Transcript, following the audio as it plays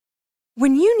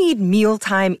When you need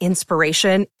mealtime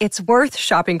inspiration, it's worth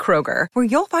shopping Kroger, where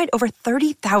you'll find over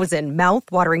 30,000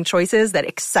 mouth-watering choices that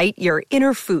excite your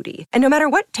inner foodie. And no matter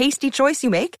what tasty choice you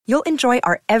make, you'll enjoy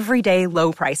our everyday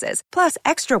low prices, plus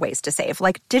extra ways to save,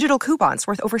 like digital coupons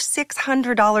worth over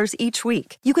 $600 each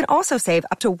week. You can also save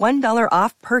up to $1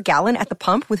 off per gallon at the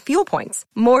pump with fuel points.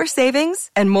 More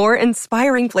savings and more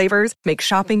inspiring flavors make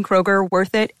shopping Kroger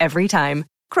worth it every time.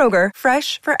 Kroger,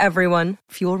 fresh for everyone.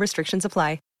 Fuel restrictions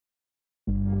apply.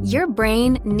 Your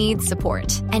brain needs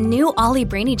support, and new Ollie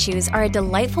Brainy Chews are a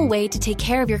delightful way to take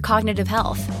care of your cognitive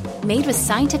health. Made with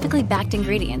scientifically backed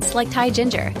ingredients like Thai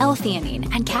ginger,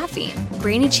 L-theanine, and caffeine,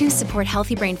 Brainy Chews support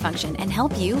healthy brain function and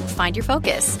help you find your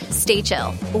focus, stay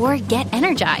chill, or get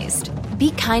energized.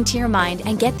 Be kind to your mind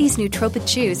and get these nootropic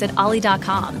chews at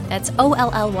ollie.com. That's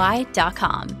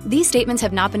OLLY.com. These statements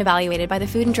have not been evaluated by the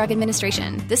Food and Drug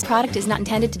Administration. This product is not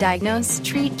intended to diagnose,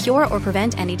 treat, cure, or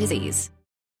prevent any disease.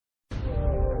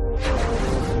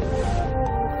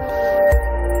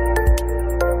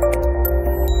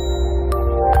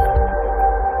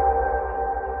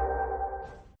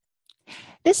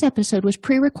 This episode was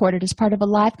pre-recorded as part of a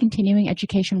live continuing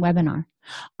education webinar.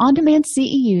 On-demand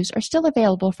CEUs are still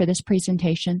available for this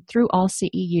presentation through All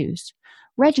CEUs.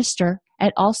 Register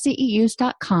at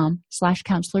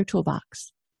allceus.com/counselor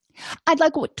toolbox. I'd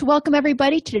like to welcome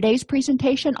everybody to today's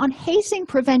presentation on hazing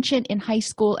prevention in high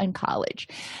school and college.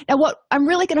 Now, what I'm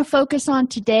really going to focus on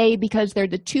today, because they're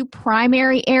the two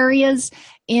primary areas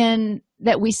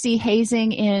that we see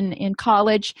hazing in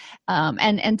college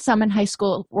and some in high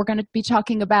school. We're going to be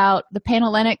talking about the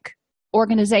Panhellenic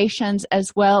organizations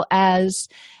as well as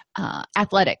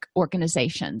athletic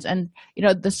organizations. And,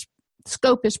 the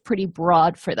scope is pretty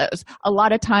broad for those. A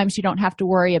lot of times you don't have to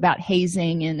worry about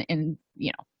hazing in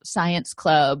science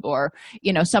club or,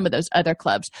 some of those other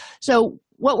clubs. So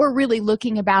what we're really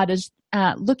looking at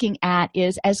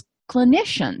is as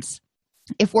clinicians,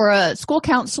 if we're a school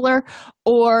counselor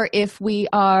or if we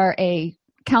are a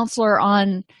counselor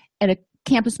at a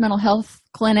campus mental health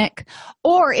clinic,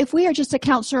 or if we are just a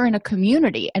counselor in a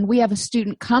community and we have a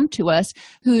student come to us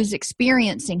who's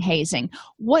experiencing hazing,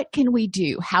 what can we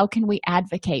do? How can we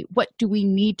advocate? What do we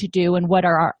need to do, and what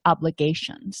are our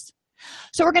obligations?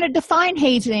 So we're going to define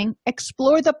hazing,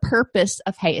 explore the purpose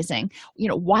of hazing.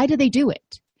 Why do they do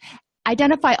it?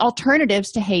 Identify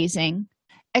alternatives to hazing,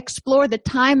 explore the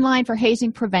timeline for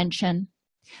hazing prevention.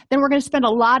 Then we're going to spend a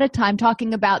lot of time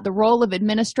talking about the role of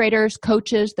administrators,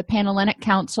 coaches, the Panhellenic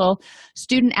Council,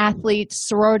 student athletes,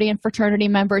 sorority and fraternity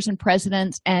members and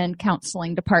presidents, and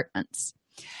counseling departments.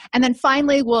 And then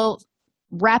finally, we'll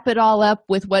wrap it all up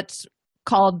with what's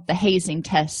called the hazing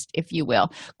test, if you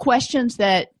will. Questions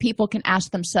that people can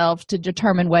ask themselves to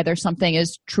determine whether something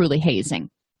is truly hazing.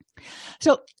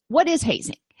 So what is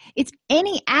hazing? It's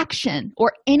any action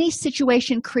or any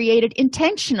situation created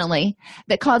intentionally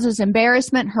that causes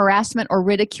embarrassment, harassment, or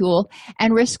ridicule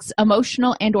and risks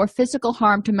emotional and or physical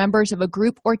harm to members of a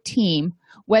group or team,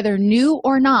 whether new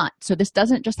or not. So this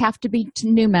doesn't just have to be to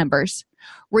new members,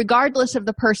 regardless of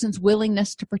the person's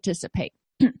willingness to participate.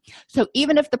 So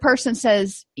even if the person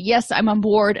says, yes, I'm on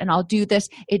board and I'll do this,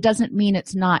 it doesn't mean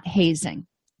it's not hazing.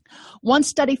 One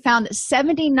study found that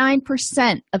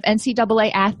 79% of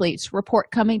NCAA athletes report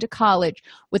coming to college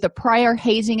with a prior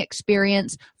hazing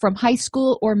experience from high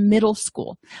school or middle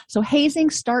school. So hazing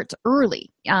starts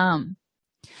early.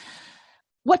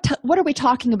 What are we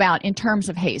talking about in terms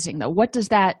of hazing, though? What does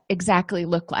that exactly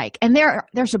look like? And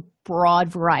there's a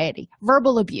broad variety.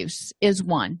 Verbal abuse is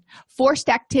one. Forced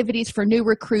activities for new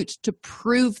recruits to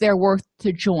prove their worth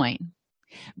to join.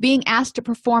 Being asked to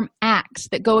perform acts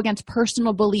that go against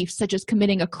personal beliefs, such as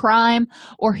committing a crime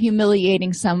or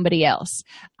humiliating somebody else.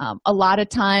 A lot of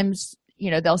times,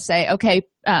 they'll say, okay,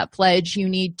 pledge, you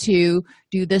need to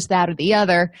do this, that, or the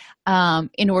other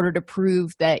in order to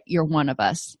prove that you're one of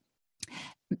us.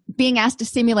 Being asked to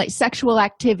simulate sexual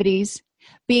activities,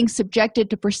 being subjected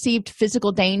to perceived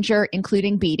physical danger,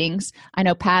 including beatings. I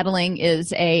know paddling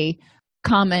is a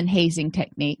common hazing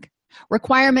technique.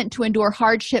 Requirement to endure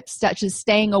hardships such as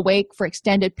staying awake for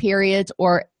extended periods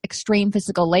or extreme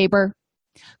physical labor,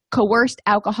 coerced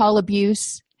alcohol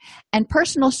abuse, and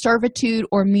personal servitude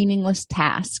or meaningless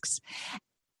tasks.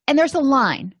 And there's a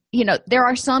line. There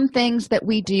are some things that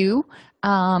we do.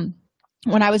 When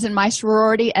I was in my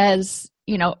sorority as,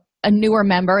 a newer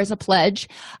member, as a pledge,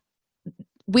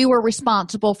 we were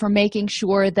responsible for making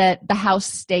sure that the house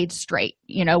stayed straight.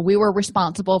 We were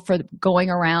responsible for going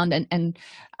around and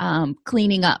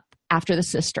cleaning up after the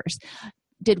sisters.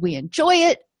 Did we enjoy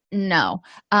it? No.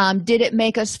 Did it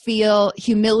make us feel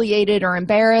humiliated or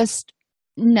embarrassed?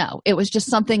 No. It was just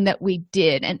something that we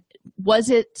did. And was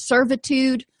it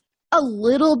servitude? A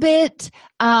little bit,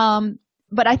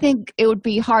 but I think it would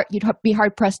be hard. You'd be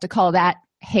hard pressed to call that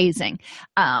hazing.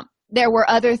 There were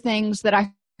other things that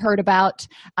I heard about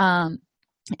and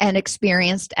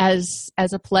experienced as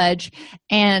a pledge,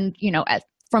 and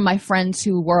from my friends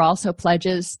who were also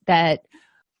pledges that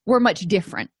were much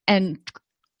different and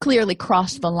clearly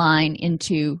crossed the line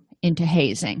into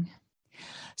hazing.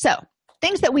 So,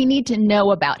 things that we need to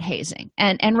know about hazing,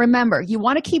 and remember, you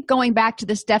want to keep going back to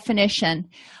this definition.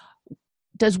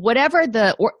 Does whatever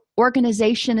the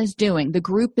organization is doing, the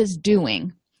group is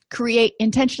doing,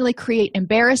 intentionally create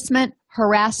embarrassment,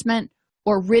 harassment,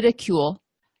 or ridicule,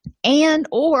 and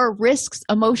or risks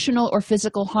emotional or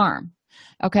physical harm?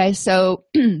 Okay, so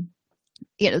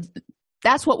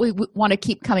that's what we want to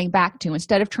keep coming back to,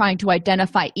 instead of trying to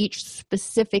identify each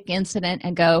specific incident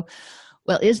and go,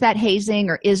 well, is that hazing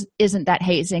or isn't that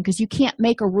hazing? Because you can't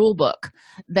make a rule book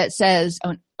that says,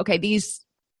 oh, okay, these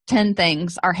 10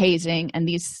 things are hazing and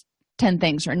these 10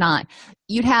 things are not.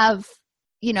 You'd have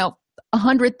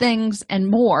 100 things and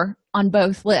more on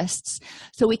both lists.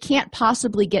 So we can't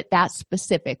possibly get that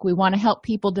specific. We want to help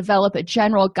people develop a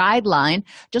general guideline,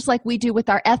 just like we do with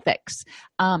our ethics.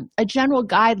 A general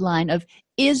guideline of,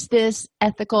 is this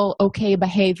ethical, okay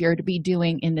behavior to be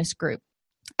doing in this group?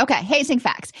 Okay, hazing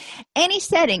facts. Any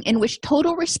setting in which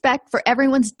total respect for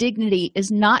everyone's dignity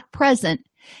is not present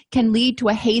can lead to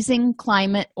a hazing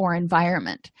climate or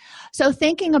environment. So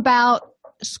thinking about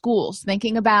schools,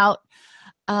 thinking about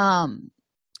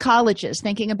colleges,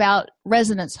 thinking about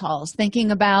residence halls,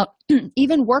 thinking about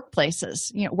even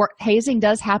workplaces. Hazing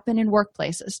does happen in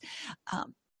workplaces.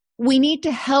 We need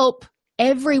to help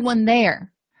everyone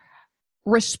there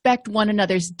respect one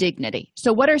another's dignity.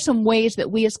 So what are some ways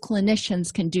that we as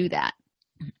clinicians can do that?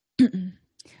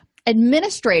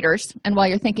 Administrators, and while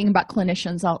you're thinking about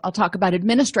clinicians, I'll talk about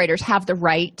administrators, have the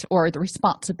right or the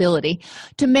responsibility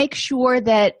to make sure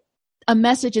that a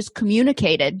message is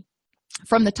communicated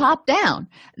from the top down,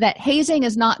 that hazing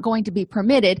is not going to be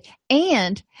permitted,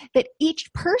 and that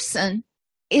each person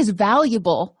is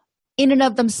valuable in and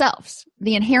of themselves,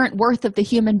 the inherent worth of the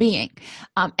human being.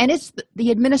 And it's the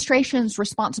administration's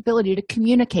responsibility to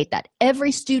communicate that.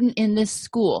 Every student in this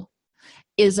school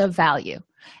is of value.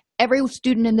 Every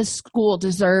student in this school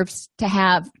deserves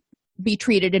to be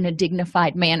treated in a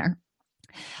dignified manner.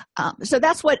 So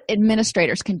that's what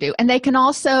administrators can do. And they can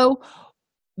also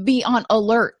be on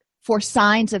alert for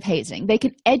signs of hazing. They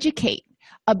can educate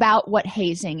about what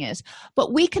hazing is.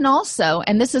 But we can also,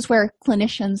 and this is where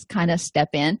clinicians kind of step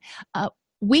in,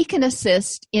 we can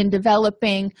assist in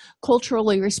developing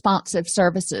culturally responsive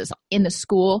services in the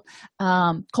school,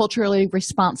 culturally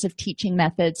responsive teaching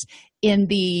methods in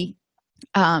the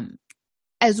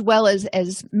as well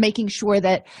as making sure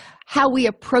that how we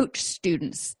approach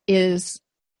students is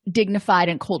dignified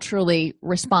and culturally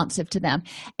responsive to them,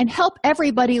 and help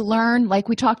everybody learn, like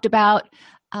we talked about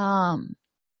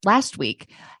last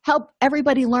week, help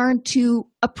everybody learn to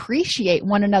appreciate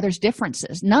one another's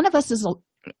differences. None of us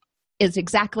is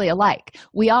exactly alike.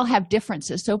 We all have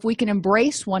differences. So if we can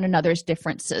embrace one another's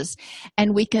differences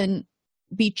and we can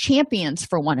be champions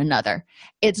for one another,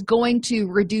 it's going to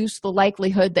reduce the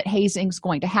likelihood that hazing is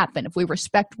going to happen. If we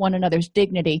respect one another's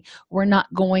dignity, we're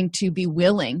not going to be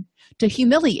willing to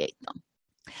humiliate them.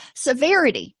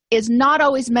 Severity is not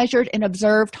always measured in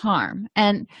observed harm.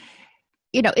 And,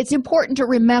 it's important to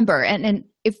remember, and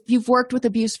if you've worked with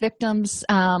abuse victims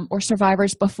or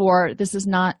survivors before, this is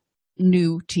not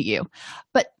new to you.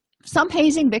 But some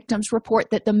hazing victims report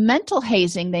that the mental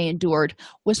hazing they endured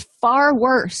was far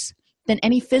worse than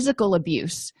any physical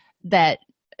abuse that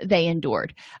they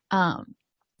endured. And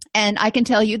I can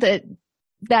tell you that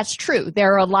that's true.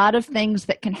 There are a lot of things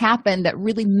that can happen that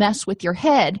really mess with your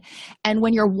head. And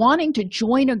when you're wanting to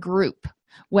join a group,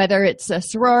 whether it's a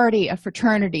sorority, a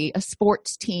fraternity, a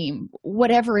sports team,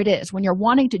 whatever it is, when you're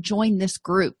wanting to join this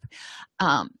group,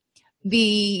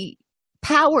 the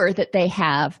power that they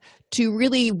have to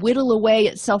really whittle away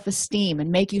at self-esteem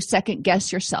and make you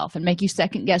second-guess yourself and make you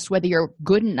second-guess whether you're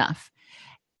good enough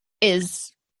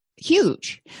is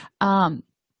huge.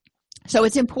 So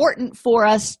it's important for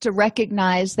us to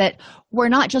recognize that we're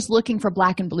not just looking for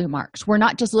black and blue marks. We're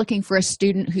not just looking for a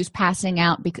student who's passing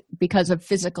out because of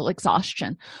physical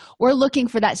exhaustion. We're looking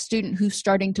for that student who's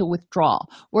starting to withdraw.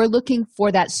 We're looking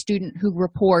for that student who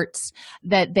reports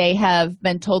that they have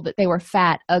been told that they were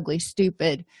fat, ugly,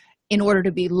 stupid. In order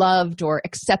to be loved or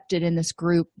accepted in this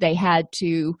group, they had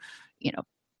to,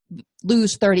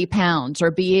 lose 30 pounds or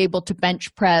be able to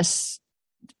bench press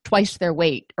twice their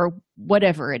weight or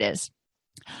whatever it is.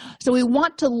 So we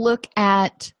want to look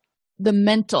at the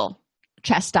mental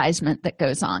chastisement that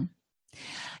goes on.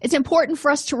 It's important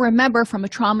for us to remember from a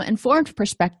trauma-informed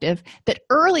perspective that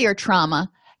earlier trauma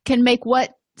can make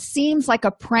what seems like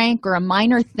a prank or a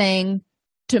minor thing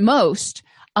to most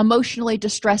emotionally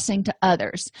distressing to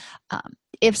others.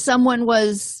 If someone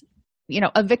was,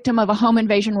 a victim of a home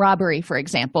invasion robbery, for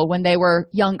example, when they were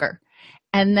younger,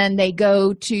 and then they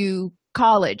go to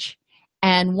college,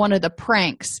 and one of the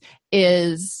pranks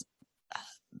is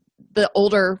the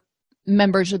older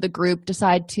members of the group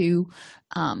decide to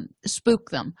spook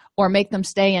them or make them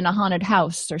stay in a haunted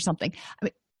house or something.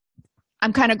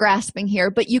 I'm kind of grasping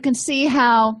here, but you can see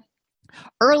how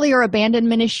earlier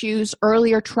abandonment issues,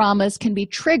 earlier traumas can be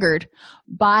triggered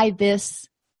by this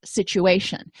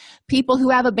situation. People who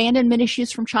have abandonment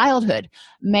issues from childhood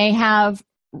may have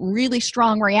really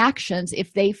strong reactions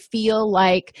if they feel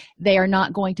like they are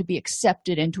not going to be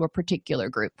accepted into a particular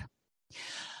group.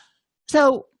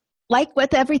 So, like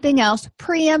with everything else,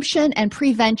 preemption and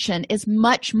prevention is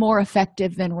much more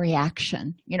effective than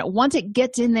reaction. Once it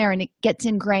gets in there and it gets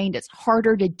ingrained, it's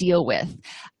harder to deal with.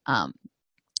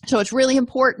 So it's really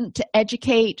important to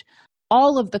educate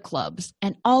all of the clubs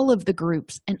and all of the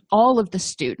groups and all of the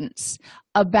students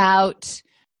about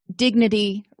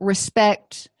dignity,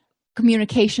 respect,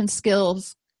 communication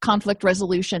skills, conflict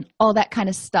resolution, all that kind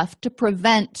of stuff to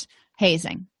prevent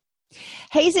hazing.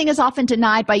 Hazing is often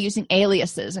denied by using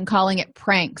aliases and calling it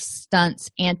pranks,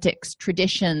 stunts, antics,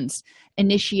 traditions,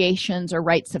 initiations, or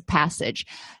rites of passage.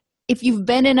 If you've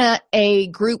been in a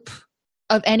group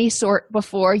of any sort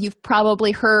before, you've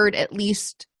probably heard at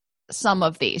least some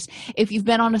of these. If you've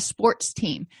been on a sports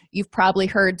team, you've probably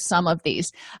heard some of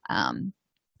these.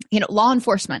 Law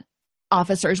enforcement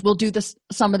officers will do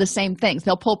some of the same things.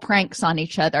 They'll pull pranks on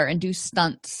each other and do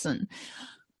stunts, and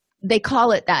they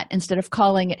call it that instead of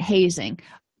calling it hazing.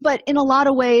 But in a lot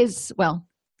of ways,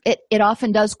 it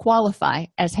often does qualify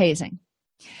as hazing.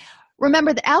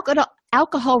 Remember that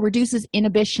alcohol reduces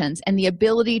inhibitions and the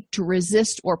ability to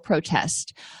resist or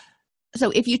protest. So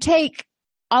if you take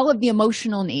all of the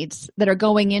emotional needs that are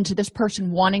going into this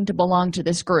person wanting to belong to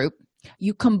this group,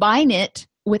 you combine it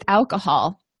with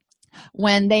alcohol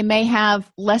when they may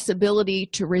have less ability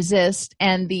to resist,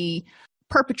 and the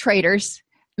perpetrators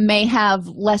may have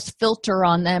less filter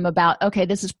on them about, okay,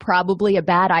 this is probably a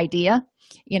bad idea.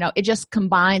 It just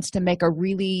combines to make a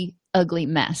really ugly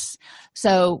mess.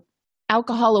 So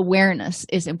alcohol awareness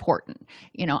is important.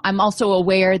 I'm also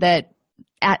aware that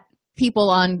people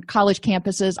on college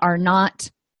campuses are not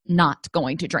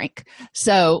going to drink.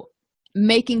 So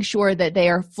making sure that they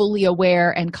are fully aware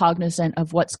and cognizant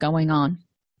of what's going on.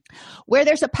 Where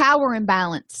there's a power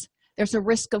imbalance, there's a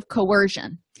risk of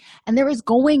coercion. And there is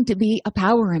going to be a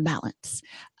power imbalance.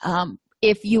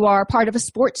 If you are part of a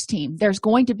sports team, there's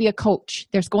going to be a coach.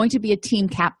 There's going to be a team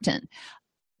captain.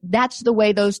 That's the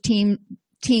way those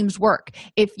teams work.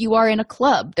 If you are in a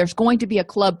club, there's going to be a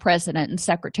club president and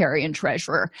secretary and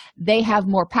treasurer. They have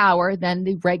more power than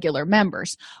the regular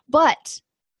members. But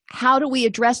how do we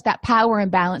address that power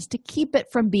imbalance to keep it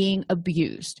from being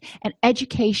abused? And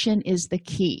education is the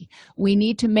key. We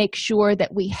need to make sure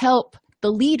that we help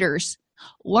the leaders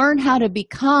learn how to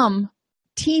become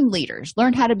team leaders,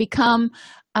 learn how to become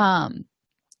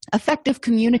effective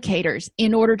communicators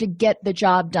in order to get the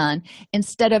job done.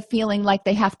 Instead of feeling like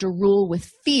they have to rule with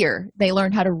fear, they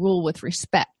learn how to rule with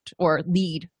respect, or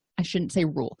lead. I shouldn't say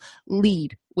rule,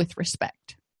 lead with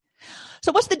respect.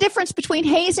 So what's the difference between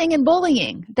hazing and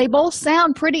bullying? They both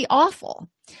sound pretty awful.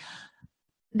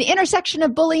 The intersection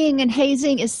of bullying and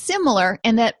hazing is similar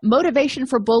in that motivation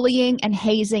for bullying and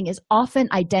hazing is often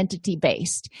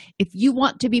identity-based. If you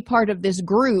want to be part of this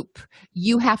group,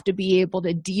 you have to be able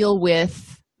to deal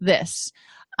with this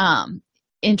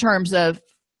in terms of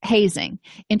hazing.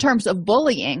 In terms of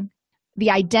bullying,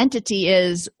 the identity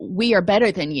is we are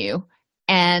better than you,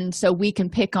 and so we can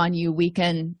pick on you, we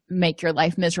can make your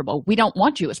life miserable. We don't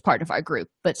want you as part of our group,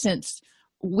 but since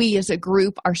we as a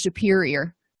group are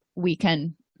superior, we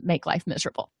can make life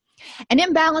miserable. An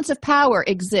imbalance of power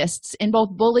exists in both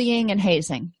bullying and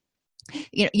hazing.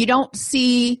 You don't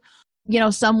see,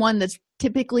 someone that's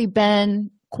typically been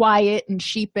quiet and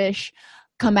sheepish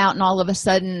come out and all of a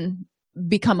sudden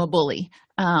become a bully.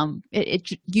 It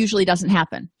usually doesn't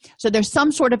happen. So there's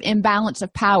some sort of imbalance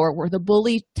of power where the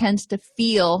bully tends to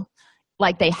feel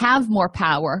like they have more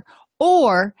power,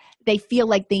 or they feel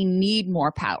like they need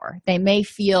more power. They may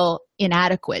feel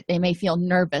inadequate. They may feel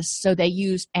nervous. So they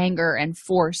use anger and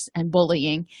force and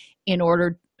bullying in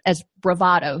order, as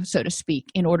bravado, so to speak,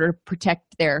 in order to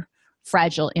protect their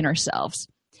fragile inner selves.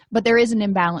 But there is an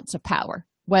imbalance of power.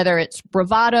 Whether it's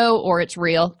bravado or it's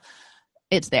real,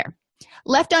 it's there.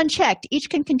 Left unchecked, each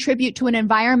can contribute to an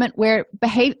environment where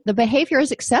the behavior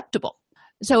is acceptable.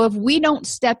 So if we don't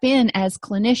step in as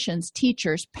clinicians,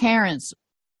 teachers, parents,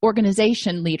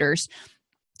 organization leaders,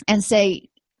 and say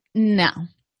no,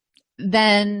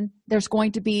 then there's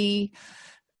going to be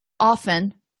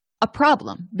often a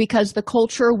problem because the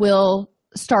culture will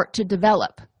start to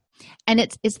develop. And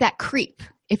it's that creep.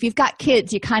 If you've got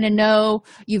kids, you kind of know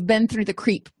you've been through the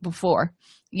creep before.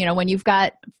 You know, when you've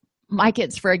got my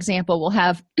kids, for example, will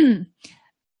have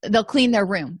they'll clean their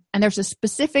room, and there's a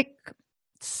specific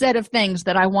set of things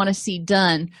that I want to see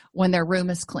done when their room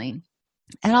is clean.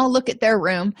 And I'll look at their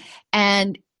room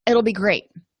and it'll be great.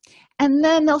 And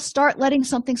then they'll start letting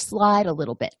something slide a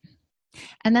little bit,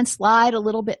 and then slide a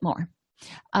little bit more.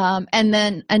 And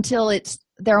then until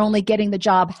they're only getting the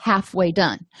job halfway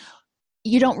done.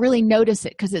 You don't really notice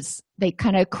it because they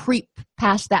kind of creep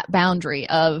past that boundary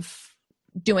of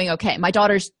doing okay. My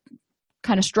daughter's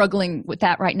kind of struggling with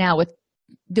that right now with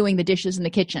doing the dishes in the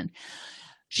kitchen.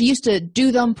 She used to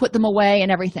do them, put them away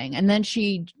and everything. And then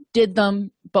she did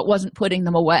them, but wasn't putting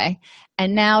them away.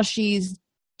 And now she's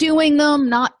doing them,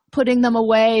 not putting them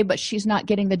away, but she's not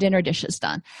getting the dinner dishes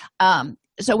done.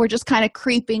 So we're just kind of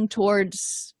creeping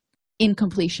towards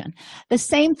incompletion. The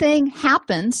same thing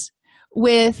happens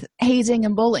with hazing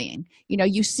and bullying. You know,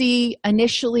 you see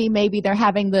initially maybe they're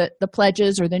having the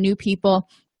pledges or the new people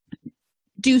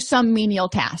do some menial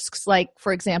tasks, like,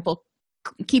 for example,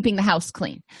 keeping the house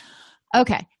clean.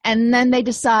 Okay. And then they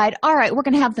decide, all right, we're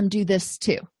going to have them do this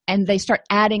too. And they start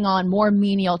adding on more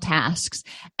menial tasks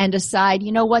and decide,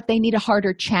 you know what, they need a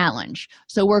harder challenge.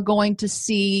 So we're going to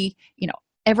see, you know,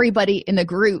 everybody in the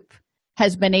group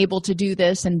has been able to do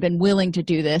this and been willing to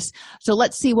do this. So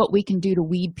let's see what we can do to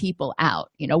weed people out.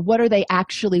 You know, what are they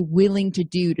actually willing to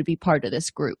do to be part of this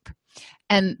group?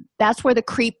 And that's where the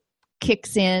creep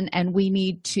kicks in, and we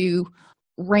need to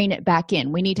rein it back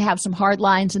in. We need to have some hard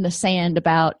lines in the sand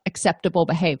about acceptable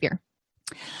behavior.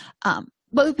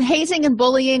 Both hazing and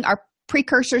bullying are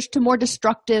precursors to more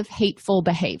destructive, hateful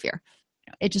behavior.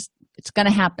 It's going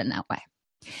to happen that way.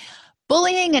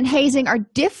 Bullying and hazing are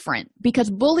different because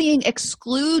bullying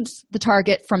excludes the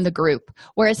target from the group,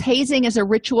 whereas hazing is a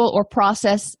ritual or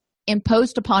process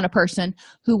imposed upon a person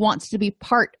who wants to be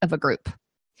part of a group.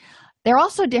 They're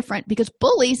also different because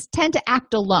bullies tend to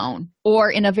act alone or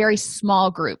in a very small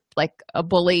group, like a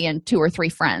bully and 2 or 3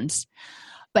 friends.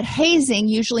 But hazing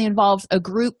usually involves a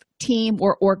group, team,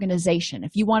 or organization.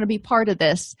 If you want to be part of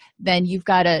this, then you've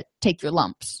got to take your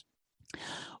lumps.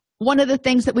 One of the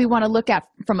things that we want to look at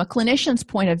from a clinician's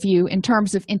point of view in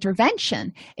terms of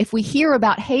intervention, if we hear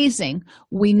about hazing,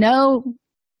 we know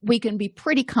we can be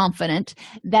pretty confident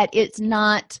that it's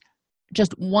not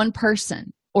just one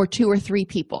person or 2 or 3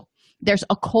 people. There's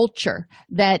a culture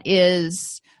that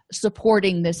is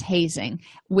supporting this hazing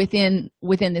within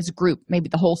this group, maybe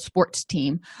the whole sports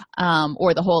team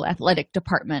or the whole athletic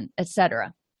department,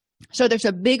 etc. So there's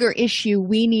a bigger issue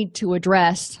we need to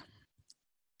address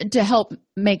to help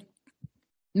make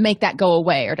that go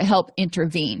away or to help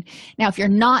intervene. Now, if you're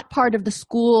not part of the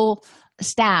school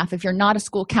staff, if you're not a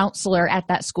school counselor at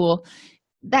that school,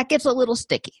 that gets a little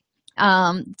sticky.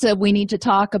 So we need to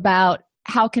talk about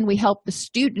how can we help the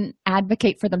student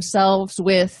advocate for themselves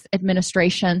with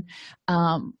administration?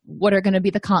 What are going to be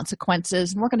the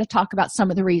consequences? And we're going to talk about some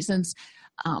of the reasons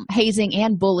hazing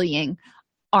and bullying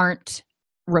aren't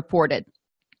reported,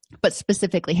 but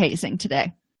specifically hazing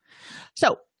today.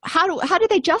 So how do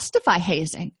they justify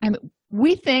hazing? I mean,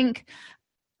 we think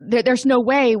there's no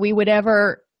way we would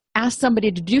ever ask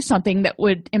somebody to do something that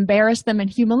would embarrass them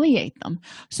and humiliate them.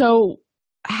 So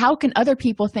how can other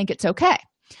people think it's okay?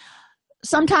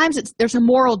 Sometimes there's a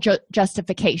moral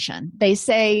justification. They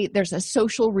say there's a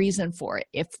social reason for it.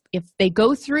 If they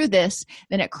go through this,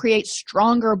 then it creates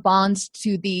stronger bonds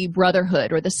to the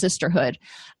brotherhood or the sisterhood,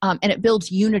 and it builds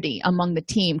unity among the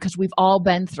team because we've all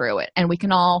been through it, and we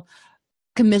can all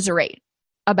commiserate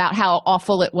about how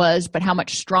awful it was, but how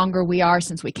much stronger we are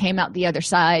since we came out the other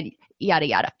side, yada,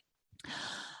 yada.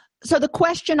 So the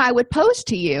question I would pose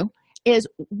to you is,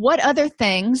 what other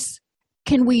things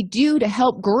can we do to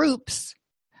help groups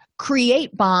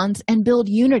create bonds and build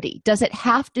unity? Does it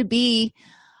have to be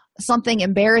something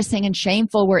embarrassing and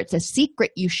shameful where it's a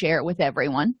secret you share with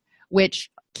everyone, which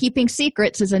keeping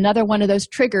secrets is another one of those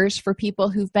triggers for people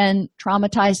who've been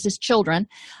traumatized as children,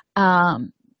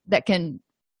 that can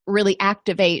really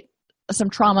activate some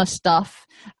trauma stuff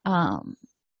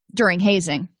during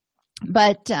hazing.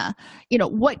 But,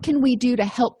 what can we do to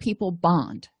help people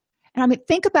bond? And I mean,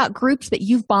 think about groups that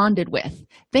you've bonded with.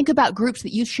 Think about groups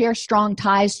that you share strong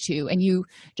ties to and you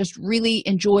just really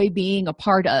enjoy being a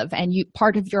part of, and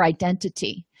part of your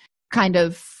identity kind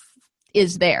of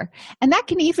is there. And that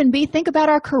can even be, think about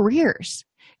our careers.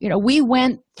 We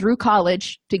went through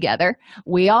college together.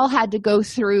 We all had to go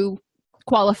through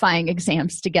qualifying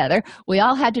exams together. We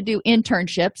all had to do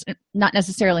internships, not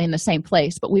necessarily in the same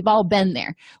place, but we've all been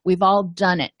there. We've all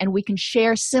done it, and we can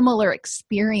share similar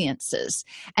experiences.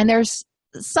 And there's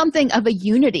something of a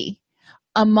unity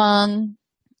among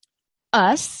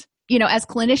us, as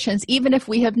clinicians. Even if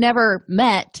we have never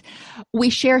met, we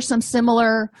share some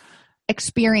similar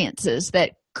experiences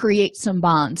that create some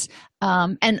bonds.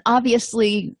 And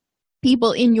obviously,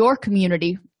 people in your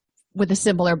community with a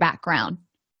similar background,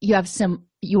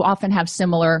 you often have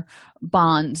similar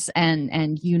bonds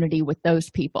and unity with those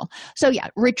people. So yeah,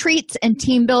 retreats and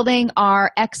team building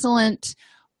are excellent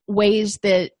ways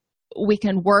that we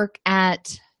can work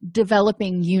at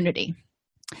developing unity.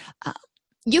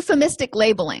 Euphemistic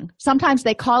labeling, sometimes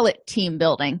they call it team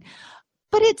building,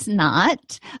 but it's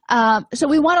not. So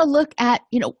we want to look at,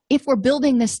 if we're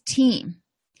building this team,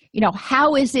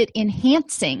 how is it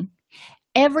enhancing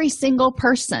every single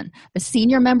person, the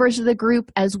senior members of the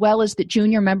group as well as the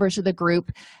junior members of the group?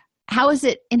 How is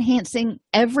it enhancing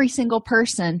every single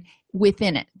person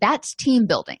within it? That's team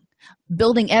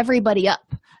building everybody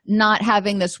up, not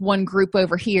having this one group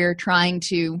over here trying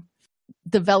to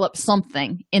develop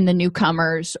something in the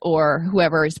newcomers or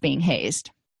whoever is being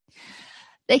hazed.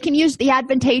 They can use the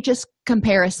advantageous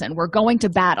comparison. We're going to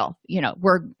battle,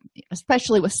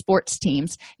 especially with sports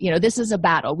teams, this is a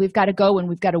battle. We've got to go and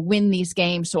we've got to win these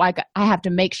games. So I have to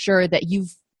make sure that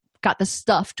you've got the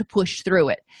stuff to push through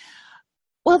it.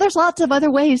 Well, there's lots of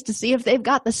other ways to see if they've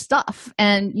got the stuff.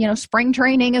 And, spring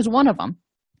training is one of them.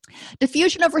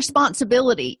 Diffusion of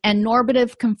responsibility and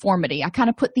normative conformity. I kind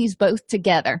of put these both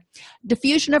together.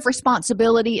 Diffusion of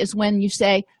responsibility is when you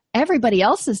say everybody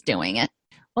else is doing it.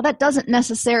 Well, that doesn't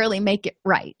necessarily make it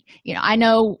right. I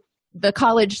know the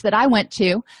college that I went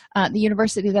to, the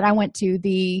university that I went to,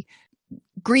 the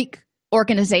Greek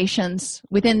organizations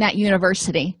within that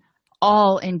university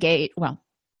all engage, well,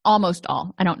 almost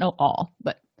all, I don't know all,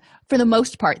 but for the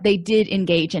most part, they did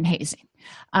engage in hazing.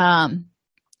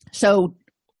 So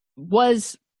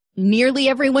was nearly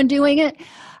everyone doing it?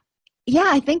 Yeah,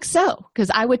 I think so, because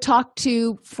I would talk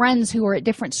to friends who were at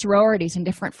different sororities and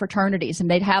different fraternities, and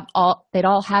they'd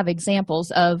all have examples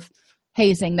of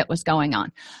hazing that was going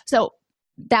on. So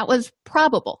that was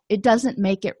probable. It doesn't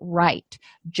make it right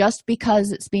just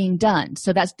because it's being done.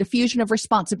 So that's diffusion of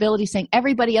responsibility, saying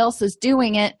everybody else is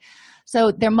doing it,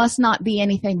 so there must not be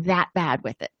anything that bad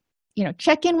with it.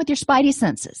 Check in with your spidey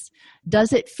senses.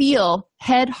 Does it feel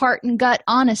head, heart, and gut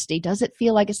honesty? Does it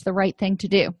feel like it's the right thing to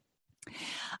do?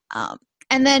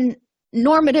 And then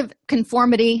normative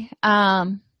conformity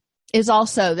is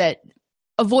also that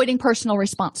avoiding personal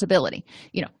responsibility.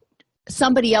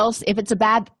 Somebody else,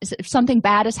 if something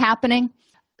bad is happening,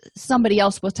 somebody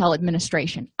else will tell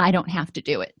administration, I don't have to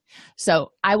do it.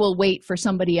 So I will wait for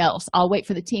somebody else. I'll wait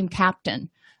for the team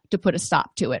captain to put a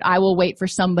stop to it. I will wait for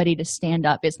somebody to stand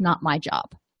up. It's not my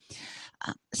job.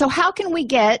 So how can we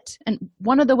get, and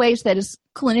one of the ways that as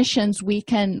clinicians we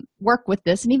can work with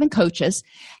this, and even coaches,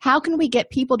 how can we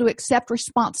get people to accept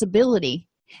responsibility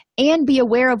and be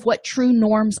aware of what true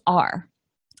norms are?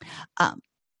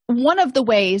 One of the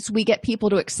ways we get people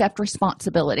to accept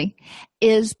responsibility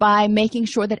is by making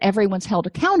sure that everyone's held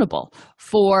accountable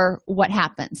for what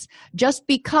happens. Just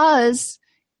because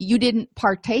you didn't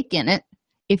partake in it,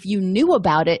 if you knew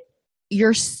about it,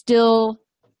 you're still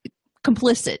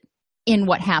complicit in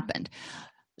what happened.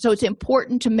 So it's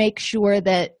important to make sure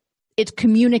that it's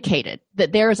communicated,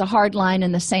 that there is a hard line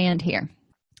in the sand here,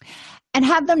 and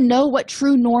have them know what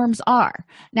true norms are.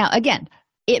 Now, again,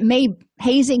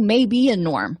 hazing may be a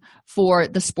norm for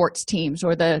the sports teams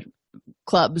or the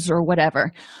clubs or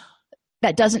whatever.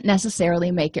 That doesn't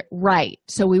necessarily make it right.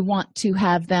 So we want to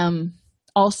have them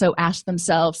also ask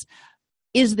themselves,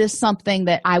 is this something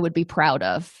that I would be proud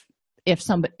of if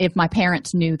my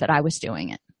parents knew that I was doing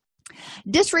it?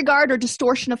 Disregard or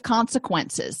distortion of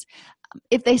consequences.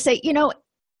 If they say,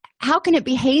 how can it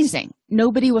be hazing?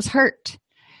 Nobody was hurt.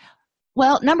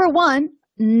 Well, number one,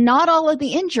 not all of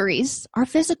the injuries are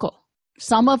physical.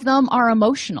 Some of them are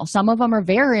emotional. Some of them are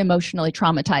very emotionally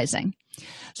traumatizing.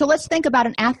 So let's think about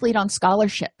an athlete on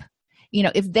scholarship.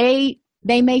 If they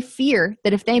may fear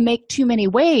that if they make too many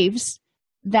waves,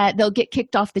 that they'll get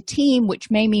kicked off the team,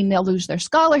 which may mean they'll lose their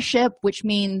scholarship, which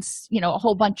means, a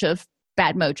whole bunch of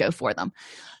bad mojo for them.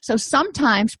 So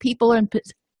sometimes people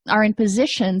are in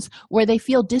positions where they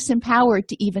feel disempowered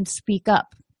to even speak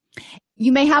up.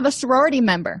 You may have a sorority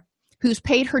member who's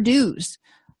paid her dues,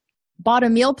 bought a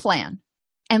meal plan,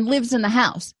 and lives in the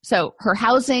house. So her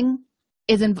housing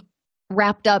is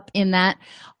wrapped up in that.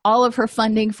 All of her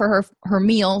funding for her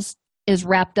meals is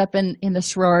wrapped up in the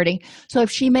sorority. So if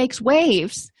she makes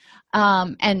waves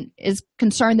and is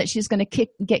concerned that she's going to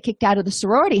get kicked out of the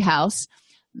sorority house,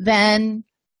 then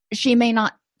she may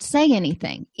not say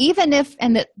anything. Even if,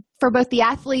 and that for both the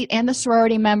athlete and the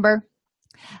sorority member,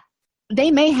 they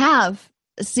may have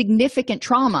significant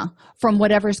trauma from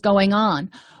whatever's going on,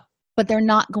 but they're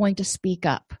not going to speak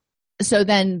up. So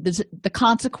then the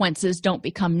consequences don't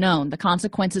become known. The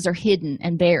consequences are hidden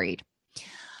and buried.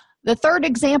 The third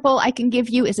example I can give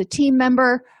you is a team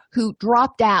member who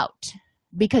dropped out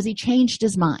because he changed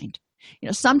his mind.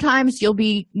 Sometimes you'll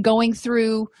be going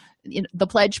through the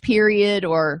pledge period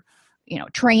or,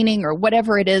 training or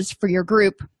whatever it is for your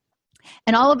group,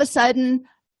 and all of a sudden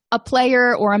a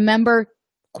player or a member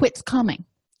quits coming.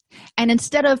 And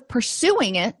instead of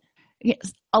pursuing it,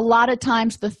 a lot of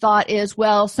times the thought is,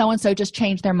 well, so-and-so just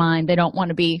changed their mind. They don't want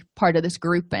to be part of this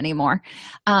group anymore.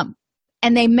 And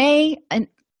they may, and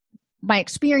my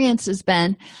experience has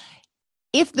been,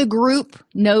 if the group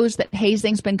knows that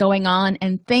hazing's been going on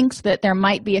and thinks that there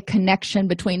might be a connection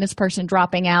between this person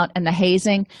dropping out and the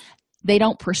hazing, they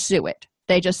don't pursue it.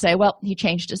 They just say, well, he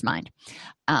changed his mind.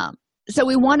 So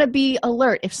we want to be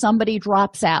alert if somebody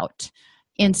drops out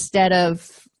instead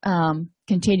of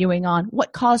continuing on.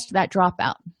 What caused that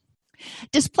dropout?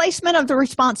 Displacement of the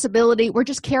responsibility, we're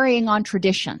just carrying on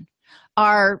tradition.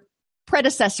 Our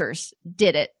predecessors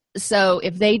did it. So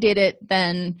if they did it,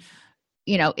 then,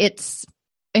 it's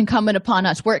incumbent upon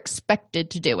us. We're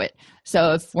expected to do it.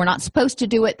 So if we're not supposed to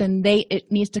do it, then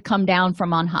it needs to come down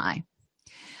from on high.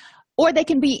 Or they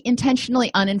can be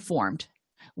intentionally uninformed.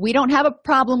 We don't have a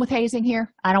problem with hazing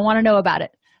here. I don't want to know about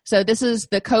it. So this is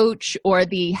the coach or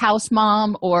the house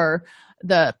mom or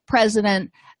the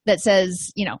president that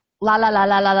says, la, la, la,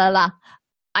 la, la, la, la.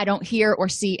 I don't hear or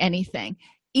see anything,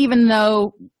 even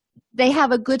though they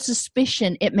have a good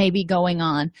suspicion it may be going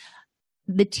on.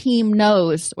 The team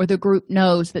knows, or the group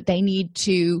knows, that they need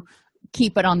to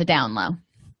keep it on the down low.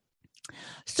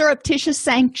 Surreptitious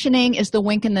sanctioning is the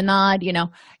wink and the nod.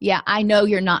 Yeah, I know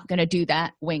you're not going to do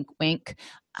that. Wink, wink.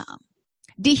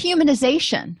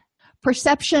 Dehumanization,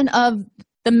 perception of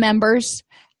the members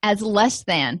as less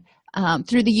than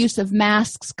through the use of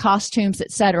masks, costumes,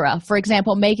 etc. For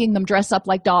example, making them dress up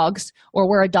like dogs or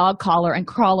wear a dog collar and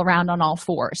crawl around on all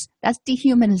fours. That's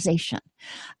dehumanization.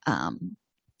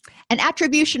 An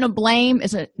attribution of blame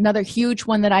is another huge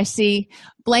one that I see.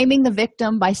 Blaming the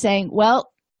victim by saying,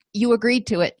 well, you agreed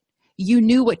to it. You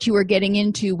knew what you were getting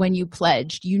into when you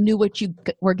pledged. You knew what you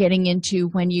were getting into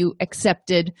when you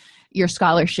accepted your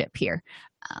scholarship here.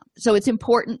 So it's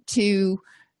important to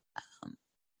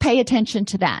pay attention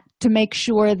to that, to make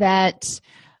sure that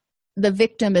the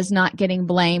victim is not getting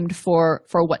blamed for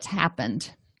what's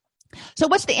happened. So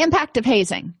what's the impact of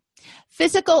hazing?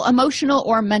 Physical, emotional,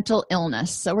 or mental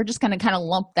illness. So we're just going to kind of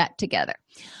lump that together.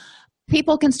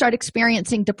 People can start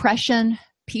experiencing depression,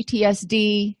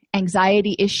 PTSD,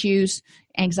 anxiety issues,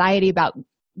 anxiety about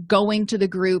going to the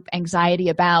group, anxiety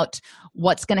about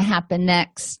what's going to happen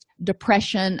next,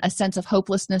 depression, a sense of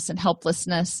hopelessness and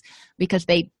helplessness because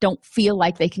they don't feel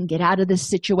like they can get out of this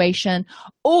situation.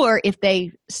 Or if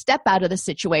they step out of the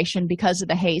situation because of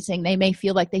the hazing, they may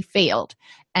feel like they failed.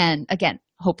 And again,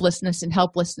 hopelessness and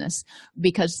helplessness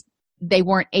because they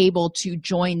weren't able to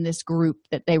join this group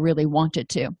that they really wanted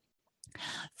to.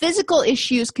 Physical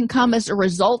issues can come as a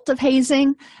result of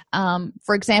hazing.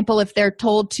 For example, if they're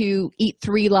told to eat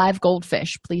 3 live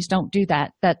goldfish, please don't do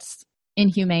that. That's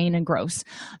inhumane and gross.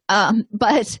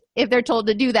 But if they're told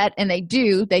to do that and they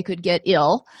do, they could get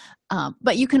ill.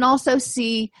 But you can also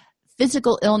see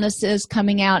physical illnesses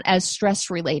coming out as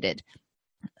stress-related.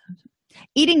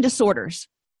 Eating disorders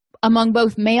among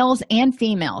both males and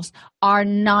females are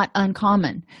not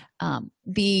uncommon.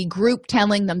 The group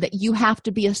telling them that you have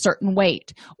to be a certain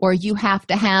weight or you have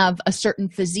to have a certain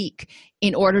physique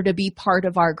in order to be part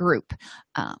of our group.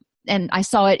 And I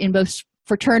saw it in both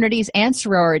fraternities and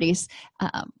sororities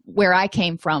where I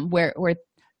came from, where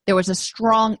there was a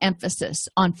strong emphasis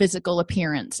on physical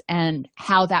appearance and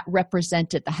how that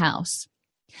represented the house.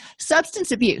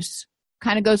 Substance abuse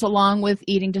kind of goes along with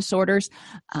eating disorders,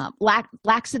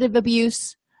 laxative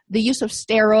abuse, the use of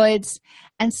steroids,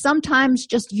 and sometimes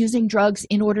just using drugs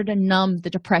in order to numb the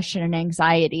depression and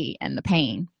anxiety and the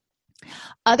pain.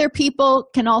 Other people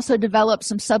can also develop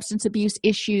some substance abuse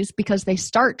issues because they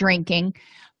start drinking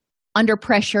under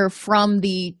pressure from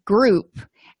the group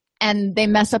and they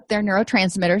mess up their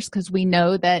neurotransmitters because we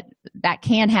know that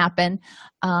can happen.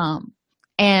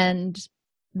 And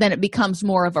then it becomes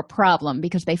more of a problem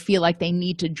because they feel like they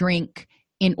need to drink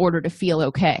in order to feel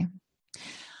okay.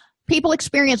 People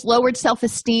experience lowered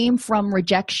self-esteem from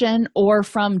rejection or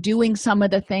from doing some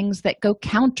of the things that go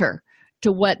counter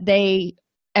to what they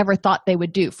ever thought they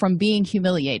would do from being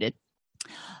humiliated.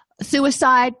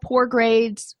 Suicide, poor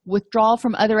grades, withdrawal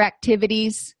from other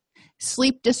activities,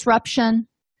 sleep disruption,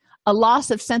 a loss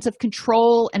of sense of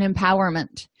control and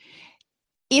empowerment.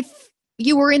 If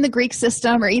you were in the Greek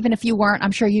system, or even if you weren't,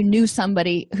 I'm sure you knew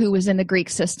somebody who was in the Greek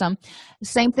system.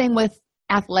 Same thing with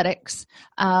athletics.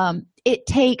 It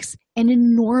takes an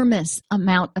enormous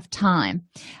amount of time.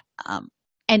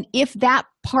 And if that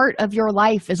part of your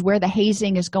life is where the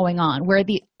hazing is going on, where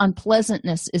the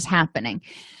unpleasantness is happening,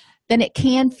 then it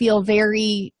can feel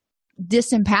very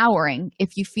disempowering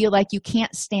if you feel like you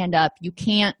can't stand up, you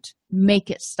can't make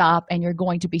it stop, and you're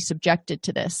going to be subjected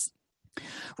to this.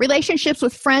 Relationships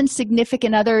with friends,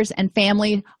 significant others, and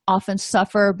family often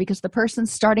suffer because the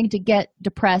person's starting to get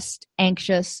depressed,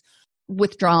 anxious,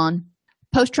 withdrawn.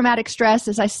 Post-traumatic stress,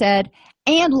 as I said,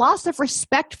 and loss of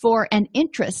respect for and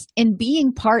interest in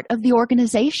being part of the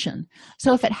organization.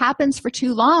 So if it happens for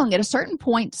too long, at a certain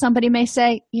point, somebody may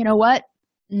say, you know what?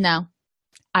 No,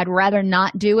 I'd rather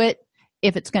not do it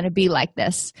if it's going to be like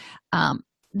this.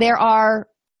 There are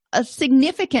a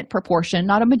significant proportion,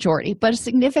 not a majority, but a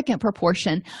significant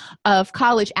proportion of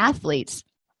college athletes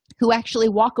who actually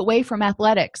walk away from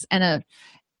athletics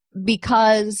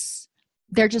because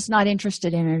they're just not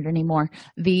interested in it anymore.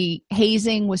 The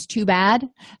hazing was too bad,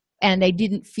 and they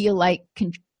didn't feel like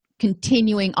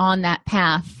continuing on that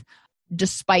path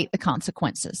despite the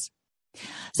consequences.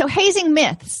 So hazing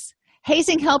myths.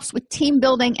 Hazing helps with team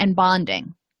building and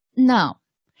bonding. No.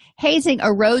 Hazing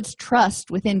erodes trust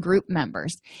within group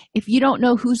members. If you don't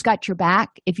know who's got your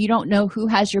back, if you don't know who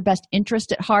has your best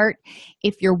interest at heart,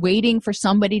 if you're waiting for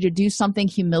somebody to do something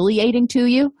humiliating to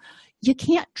you, you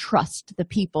can't trust the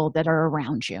people that are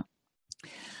around you.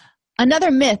 Another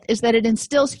myth is that it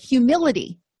instills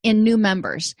humility in new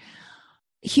members.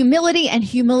 Humility and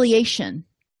humiliation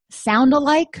sound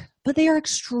alike, but they are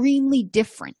extremely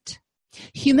different.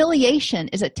 Humiliation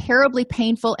is a terribly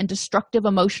painful and destructive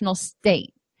emotional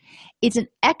state. It's an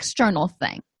external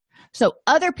thing. So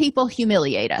other people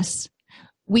humiliate us.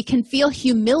 We can feel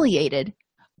humiliated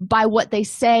by what they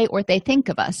say or they think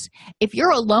of us. If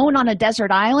you're alone on a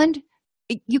desert island,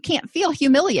 you can't feel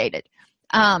humiliated.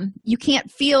 You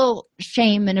can't feel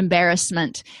shame and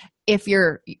embarrassment if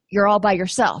you're all by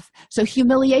yourself. So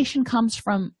humiliation comes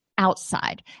from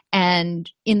outside,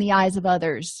 and in the eyes of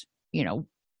others,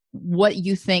 what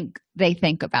you think they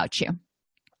think about you.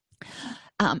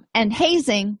 And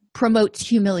hazing promotes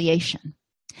humiliation.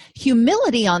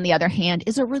 Humility, on the other hand,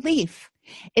 is a relief.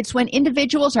 It's when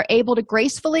individuals are able to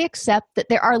gracefully accept that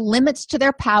there are limits to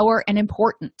their power and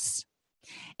importance.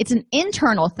 It's an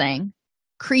internal thing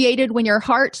created when your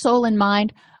heart, soul, and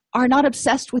mind are not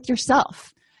obsessed with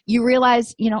yourself. You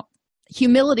realize,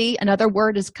 humility, another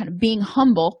word is kind of being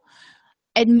humble,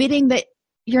 admitting that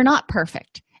you're not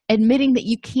perfect, admitting that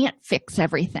you can't fix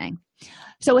everything.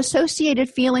 So associated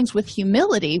feelings with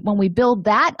humility, when we build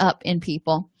that up in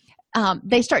people,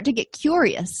 they start to get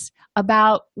curious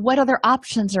about what other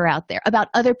options are out there, about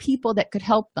other people that could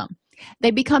help them.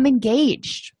 They become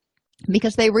engaged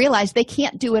because they realize they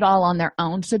can't do it all on their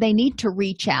own, so they need to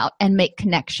reach out and make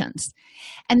connections.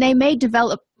 And they may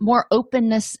develop more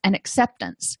openness and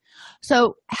acceptance.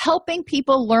 So helping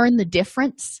people learn the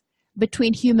difference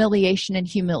between humiliation and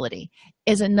humility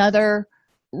is another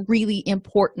really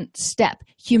important step.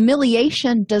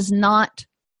 Humiliation does not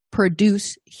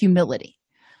produce humility.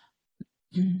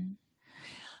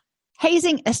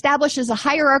 Hazing establishes a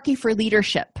hierarchy for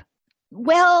leadership.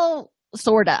 Well,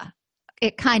 sorta.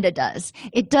 It kind of does.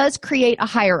 It does create a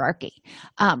hierarchy.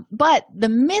 But the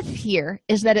myth here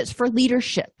is that it's for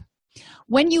leadership.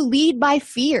 When you lead by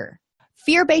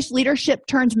fear-based leadership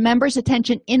turns members'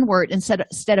 attention inward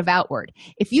instead of outward.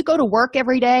 If you go to work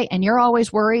every day and you're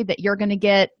always worried that you're going to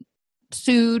get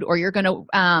sued or you're going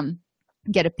to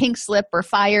get a pink slip or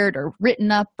fired or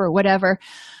written up or whatever,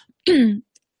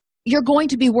 you're going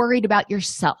to be worried about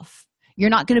yourself. You're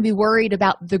not going to be worried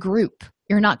about the group.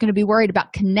 You're not going to be worried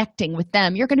about connecting with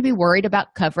them. You're going to be worried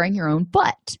about covering your own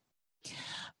butt.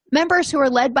 Members who are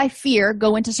led by fear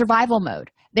go into survival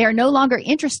mode. They are no longer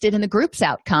interested in the group's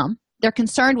outcome. They're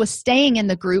concerned with staying in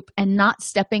the group and not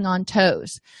stepping on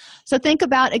toes. So think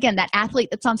about, again, that athlete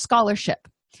that's on scholarship.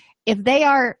 If they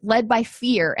are led by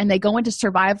fear and they go into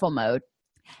survival mode,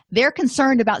 they're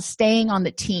concerned about staying on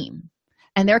the team,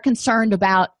 and they're concerned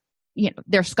about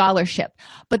their scholarship,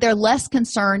 but they're less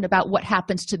concerned about what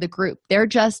happens to the group. They're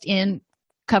just in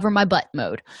cover my butt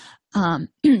mode.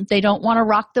 They don't want to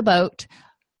rock the boat,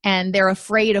 and they're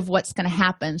afraid of what's going to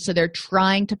happen. So they're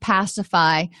trying to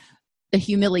pacify the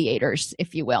humiliators,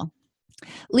 if you will.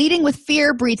 Leading with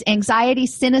fear breeds anxiety,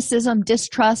 cynicism,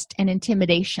 distrust, and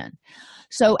intimidation.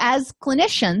 So as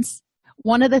clinicians,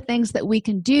 one of the things that we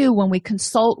can do when we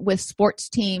consult with sports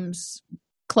teams,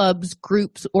 clubs,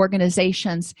 groups,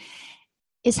 organizations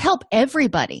is help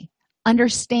everybody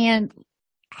understand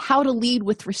how to lead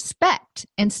with respect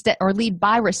instead, or lead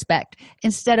by respect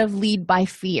instead of lead by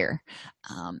fear,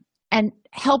 and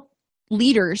help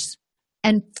leaders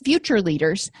and future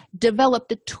leaders develop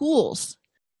the tools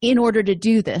in order to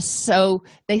do this, so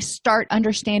they start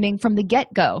understanding from the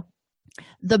get-go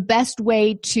the best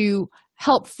way to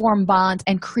help form bonds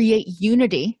and create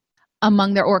unity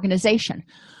among their organization.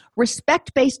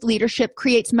 Respect-based leadership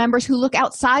creates members who look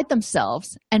outside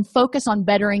themselves and focus on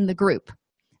bettering the group.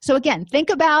 So again, think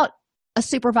about a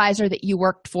supervisor that you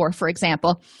worked for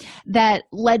example, that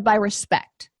led by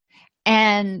respect.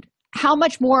 And how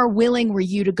much more willing were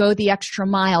you to go the extra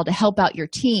mile to help out your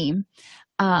team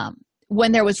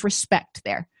when there was respect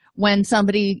there? When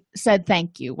somebody said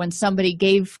thank you, when somebody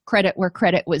gave credit where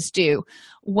credit was due,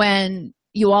 when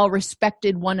you all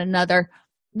respected one another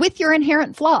with your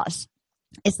inherent flaws.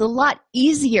 It's a lot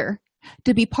easier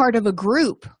to be part of a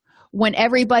group when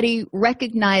everybody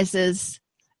recognizes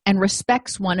and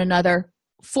respects one another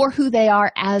for who they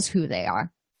are as who they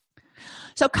are.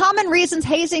 So common reasons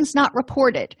hazing's not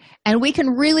reported, and we can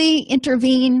really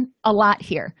intervene a lot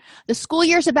here. The school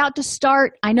year's about to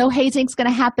start. I know hazing's going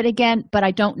to happen again, but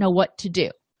I don't know what to do.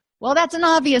 Well, that's an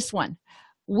obvious one.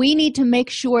 We need to make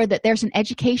sure that there's an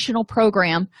educational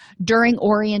program during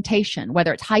orientation,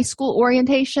 whether it's high school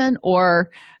orientation or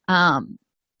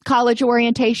college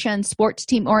orientation, sports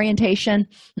team orientation.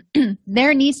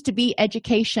 There needs to be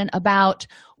education about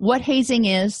what hazing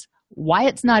is, why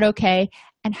it's not okay,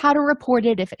 and how to report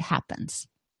it if it happens.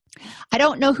 I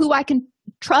don't know who I can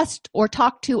trust or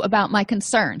talk to about my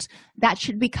concerns. That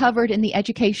should be covered in the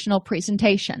educational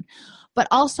presentation. But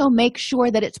also make sure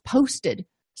that it's posted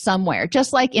somewhere.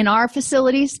 Just like in our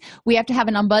facilities, we have to have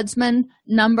an ombudsman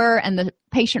number and the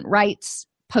patient rights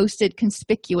posted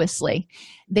conspicuously.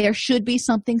 There should be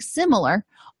something similar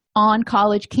on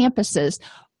college campuses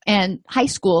and high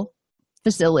school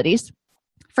facilities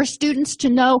for students to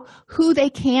know who they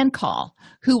can call,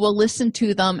 who will listen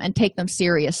to them and take them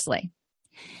seriously.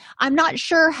 I'm not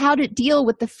sure how to deal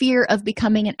with the fear of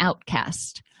becoming an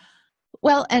outcast.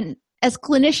 Well, and as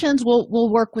clinicians,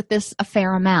 we'll work with this a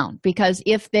fair amount, because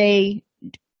if they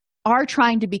are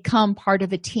trying to become part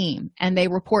of a team and they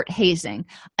report hazing,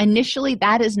 initially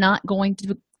that is not going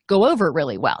to go over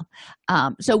really well.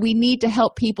 So we need to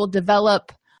help people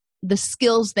develop the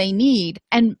skills they need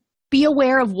and be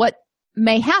aware of what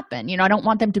may happen. I don't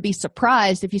want them to be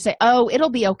surprised if you say, oh, it'll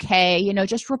be okay,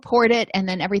 just report it and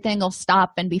then everything will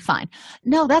stop and be fine.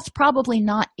 No, that's probably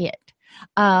not it.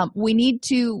 We need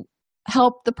to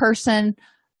help the person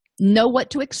know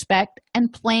what to expect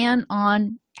and plan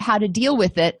on how to deal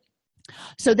with it,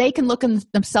 so they can look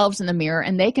at themselves in the mirror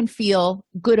and they can feel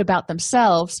good about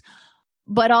themselves,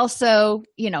 but also,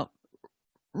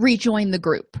 rejoin the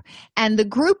group. And the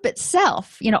group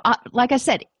itself, like I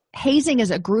said, hazing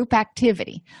is a group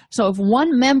activity. So if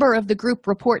one member of the group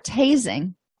reports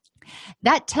hazing,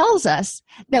 that tells us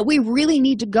that we really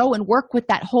need to go and work with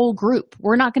that whole group.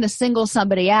 We're not going to single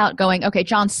somebody out going, okay,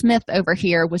 John Smith over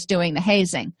here was doing the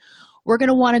hazing. We're going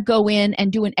to want to go in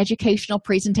and do an educational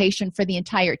presentation for the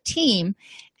entire team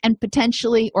and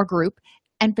potentially, or group,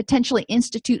 and potentially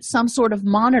institute some sort of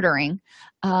monitoring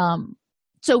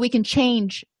so we can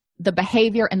change the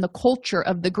behavior and the culture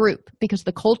of the group, because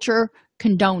the culture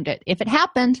condoned it. If it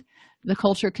happened, the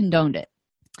culture condoned it.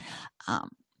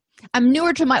 I'm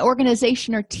newer to my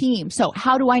organization or team, so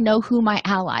how do I know who my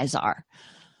allies are?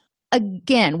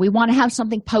 Again, we want to have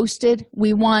something posted.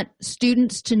 We want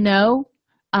students to know,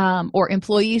 or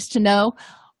employees to know,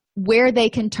 where they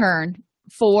can turn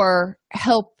for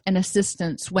help and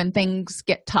assistance when things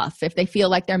get tough. If they feel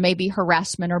like there may be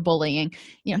harassment or bullying,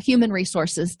 human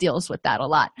resources deals with that a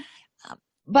lot.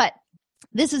 But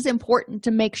this is important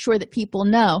to make sure that people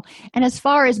know. And as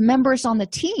far as members on the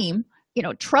team,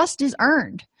 trust is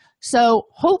earned. So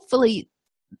hopefully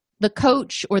the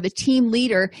coach or the team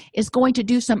leader is going to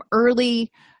do some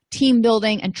early team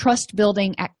building and trust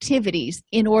building activities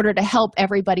in order to help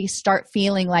everybody start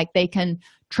feeling like they can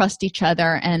trust each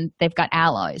other and they've got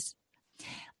allies.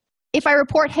 If I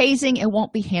report hazing, it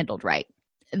won't be handled right.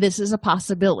 This is a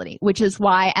possibility, which is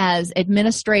why as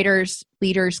administrators,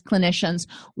 leaders, clinicians,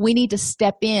 we need to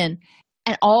step in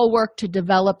and all work to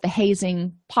develop the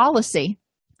hazing policy.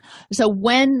 So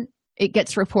when it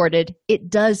gets reported, it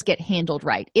does get handled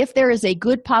right. If there is a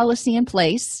good policy in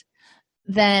place,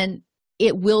 then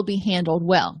it will be handled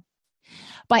well.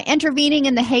 By intervening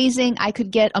in the hazing, I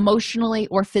could get emotionally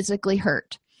or physically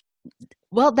hurt.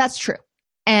 Well, that's true.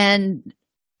 And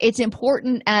it's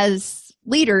important as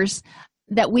leaders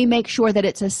that we make sure that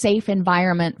it's a safe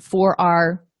environment for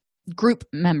our group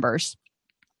members.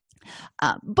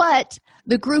 But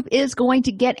the group is going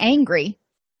to get angry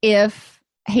if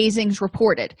hazing's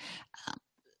reported.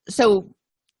 So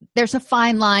there's a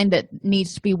fine line that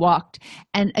needs to be walked.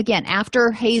 And again,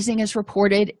 after hazing is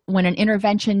reported, when an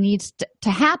intervention needs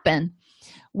to happen,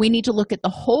 we need to look at the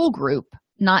whole group,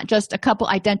 not just a couple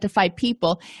identified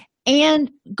people,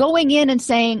 and going in and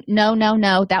saying, no,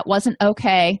 that wasn't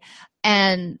okay,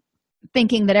 and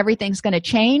thinking that everything's going to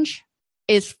change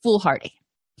is foolhardy.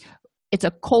 It's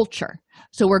a culture.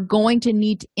 So we're going to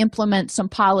need to implement some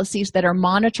policies that are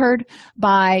monitored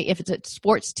by, if it's a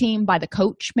sports team, by the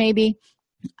coach maybe.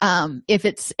 If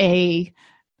it's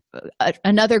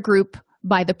another group,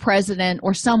 by the president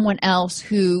or someone else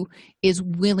who is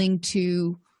willing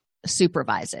to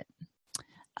supervise it.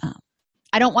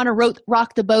 I don't want to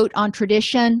rock the boat on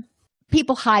tradition.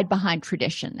 People hide behind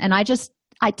tradition. And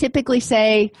I typically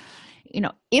say,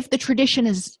 if the tradition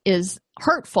is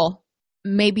hurtful,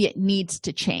 maybe it needs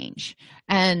to change.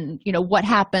 And, what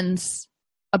happens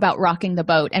about rocking the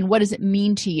boat, and what does it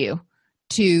mean to you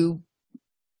to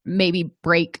maybe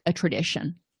break a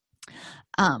tradition?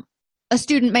 A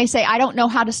student may say, I don't know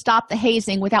how to stop the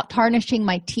hazing without tarnishing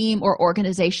my team or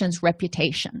organization's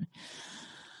reputation.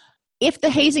 If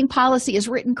the hazing policy is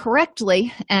written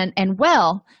correctly and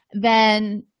well,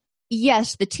 then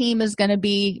yes, the team is going to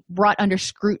be brought under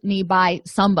scrutiny by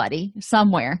somebody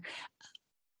somewhere.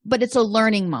 But it's a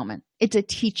learning moment. It's a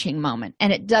teaching moment,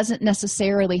 and it doesn't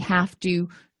necessarily have to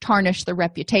tarnish the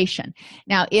reputation.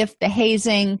 Now, if the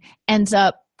hazing ends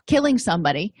up killing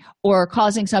somebody or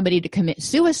causing somebody to commit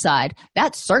suicide,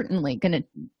 that's certainly going to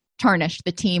tarnish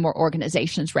the team or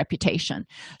organization's reputation.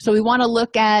 So we want to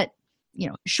look at,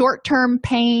 short-term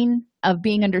pain of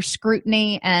being under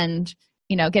scrutiny and,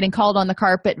 getting called on the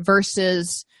carpet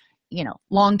versus,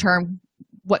 long-term,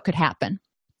 what could happen.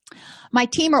 My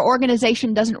team or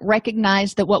organization doesn't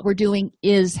recognize that what we're doing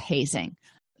is hazing.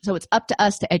 So it's up to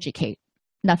us to educate.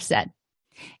 Enough said.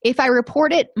 If I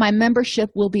report it, my membership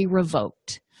will be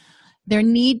revoked. There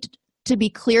need to be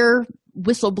clear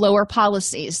whistleblower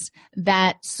policies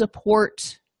that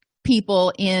support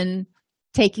people in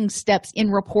taking steps in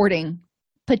reporting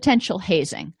potential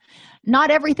hazing.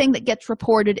 Not everything that gets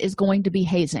reported is going to be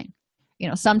hazing.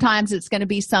 Sometimes it's going to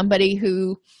be somebody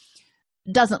who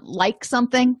doesn't like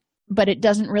something, but it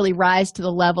doesn't really rise to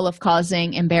the level of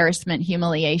causing embarrassment,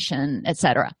 humiliation,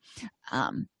 etc.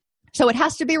 So it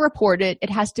has to be reported. It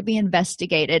has to be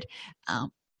investigated.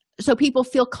 So people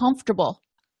feel comfortable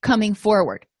coming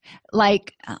forward.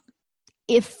 Like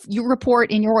if you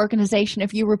report in your organization,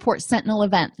 if you report sentinel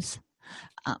events,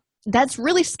 that's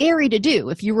really scary to do.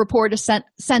 If you report a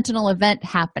sentinel event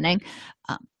happening,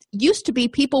 used to be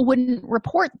people wouldn't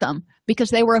report them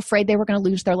because they were afraid they were going to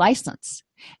lose their license.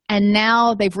 And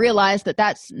now they've realized that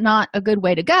that's not a good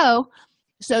way to go.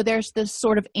 So there's this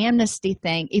sort of amnesty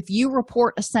thing. If you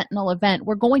report a sentinel event,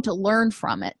 we're going to learn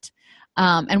from it.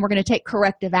 And we're going to take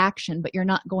corrective action, but you're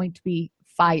not going to be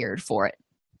fired for it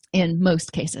in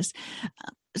most cases.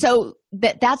 So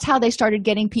that's how they started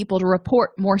getting people to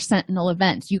report more sentinel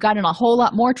events. You got in a whole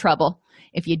lot more trouble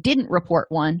if you didn't report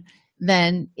one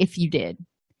than if you did.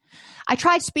 I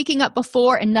tried speaking up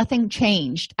before and nothing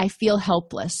changed. I feel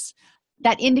helpless.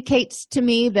 That indicates to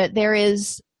me that there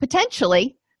is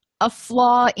potentially a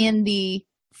flaw in the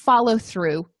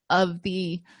follow-through of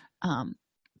the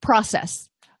process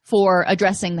for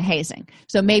addressing the hazing.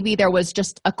 So maybe there was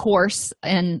just a course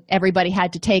and everybody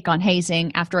had to take on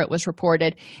hazing after it was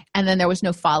reported, and then there was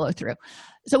no follow-through.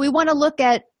 So we want to look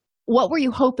at what were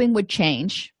you hoping would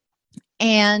change,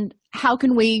 and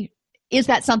is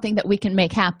that something that we can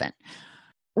make happen?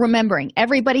 Remembering,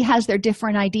 everybody has their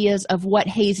different ideas of what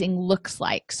hazing looks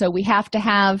like. So we have to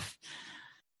have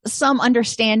some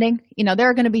understanding. There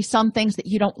are going to be some things that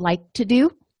you don't like to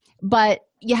do, but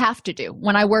you have to do.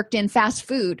 When I worked in fast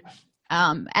food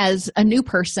as a new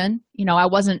person, I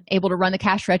wasn't able to run the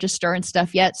cash register and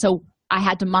stuff yet, so I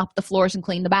had to mop the floors and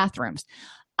clean the bathrooms.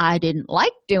 I didn't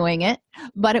like doing it,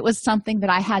 but it was something that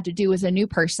I had to do as a new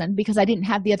person because I didn't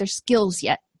have the other skills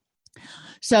yet.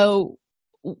 So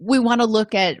we want to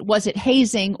look at, was it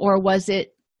hazing or was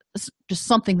it just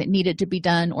something that needed to be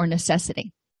done or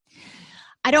necessity?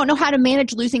 I don't know how to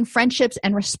manage losing friendships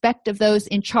and respect of those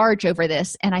in charge over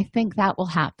this, and I think that will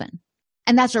happen.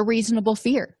 And that's a reasonable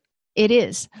fear. It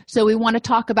is. So we want to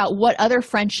talk about what other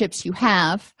friendships you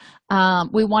have.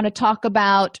 We want to talk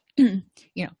about,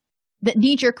 the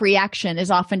knee-jerk reaction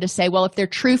is often to say, well, if they're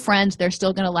true friends, they're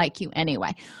still going to like you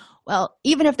anyway. Well,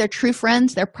 even if they're true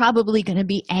friends, they're probably going to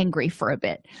be angry for a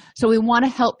bit. So we want to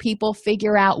help people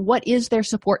figure out what is their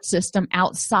support system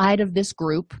outside of this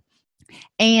group,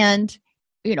 and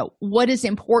what is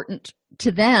important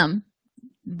to them,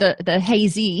 the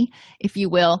hazee, if you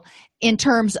will, in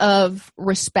terms of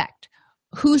respect.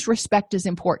 Whose respect is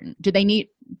important? Do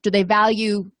they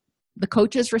value the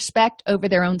coach's respect over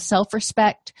their own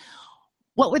self-respect?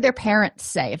 What would their parents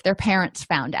say if their parents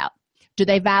found out? Do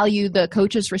they value the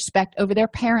coach's respect over their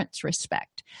parents'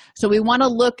 respect? So we want to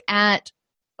look at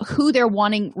who they're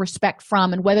wanting respect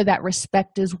from and whether that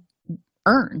respect is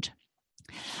earned.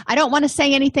 I don't want to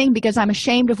say anything because I'm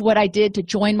ashamed of what I did to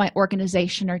join my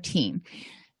organization or team.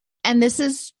 And this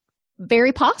is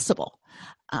very possible.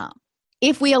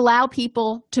 If we allow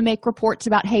people to make reports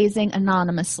about hazing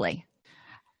anonymously,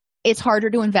 it's harder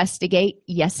to investigate.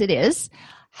 Yes, it is.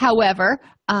 However,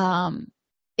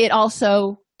 it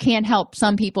also can help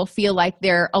some people feel like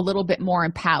they're a little bit more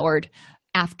empowered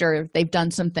after they've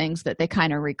done some things that they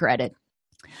kind of regretted.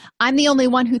 I'm the only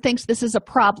one who thinks this is a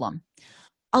problem.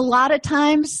 A lot of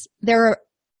times there are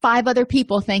 5 other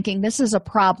people thinking this is a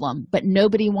problem, but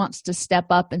nobody wants to step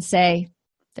up and say,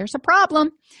 there's a problem.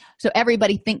 So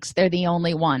everybody thinks they're the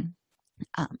only one.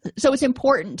 So it's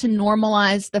important to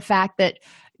normalize the fact that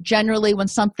generally when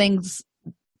something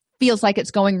feels like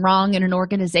it's going wrong in an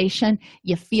organization,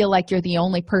 you feel like you're the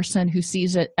only person who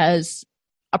sees it as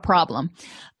a problem.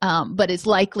 But it's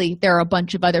likely there are a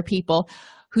bunch of other people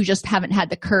who just haven't had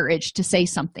the courage to say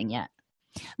something yet.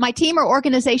 My team or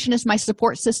organization is my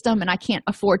support system, and I can't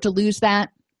afford to lose that.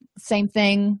 Same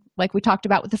thing like we talked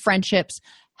about with the friendships.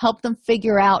 Help them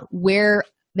figure out where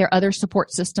their other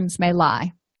support systems may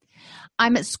lie.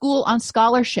 I'm at school on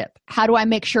scholarship. How do I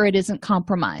make sure it isn't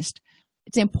compromised?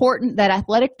 It's important that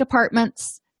athletic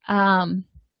departments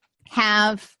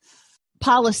have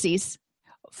policies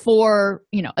for,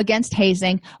 against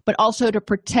hazing, but also to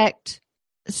protect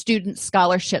student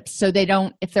scholarships so they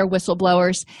don't, if they're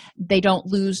whistleblowers, they don't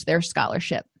lose their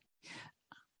scholarship.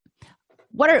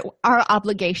 What are our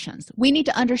obligations? We need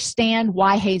to understand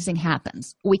why hazing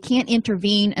happens. We can't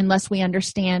intervene unless we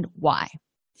understand why.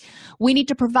 We need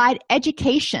to provide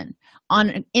education on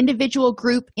an individual,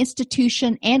 group,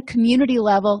 institution, and community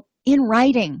level in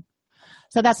writing.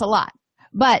 So that's a lot.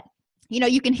 But,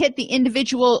 you can hit the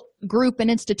individual, group, and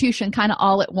institution kind of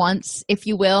all at once, if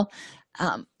you will.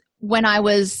 When I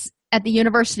was at the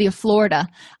University of Florida,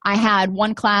 I had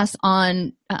one class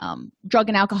on drug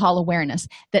and alcohol awareness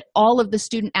that all of the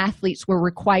student athletes were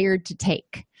required to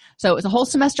take. So it was a whole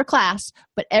semester class,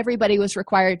 but everybody was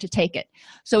required to take it.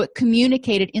 So it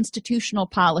communicated institutional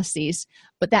policies,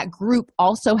 but that group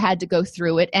also had to go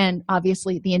through it, and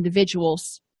obviously the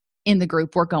individuals in the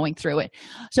group were going through it.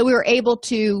 So we were able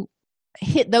to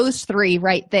hit those 3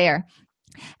 right there.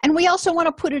 And we also want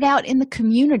to put it out in the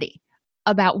community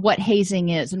about what hazing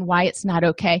is and why it's not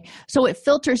okay. So it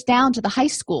filters down to the high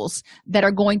schools that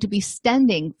are going to be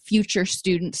sending future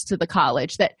students to the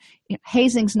college that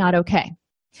hazing's not okay.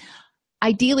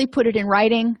 Ideally, put it in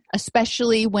writing,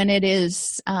 especially when it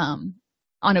is on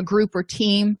a group or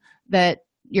team that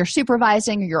you're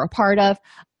supervising or you're a part of,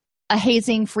 a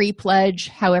hazing-free pledge,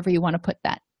 however you want to put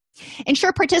that.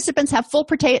 Ensure participants have full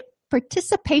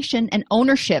participation and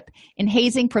ownership in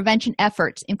hazing prevention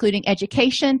efforts, including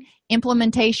education,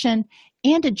 implementation,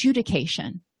 and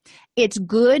adjudication. It's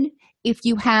good if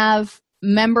you have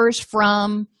members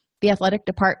from the athletic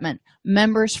department,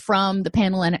 members from the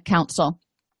Panhellenic Council,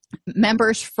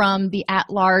 members from the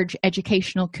at-large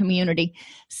educational community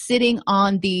sitting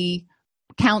on the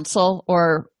council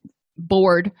or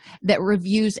board that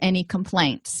reviews any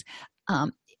complaints.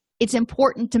 It's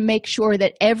important to make sure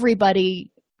that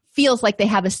everybody feels like they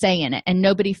have a say in it and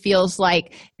nobody feels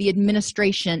like the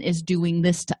administration is doing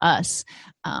this to us.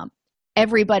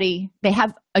 Everybody, they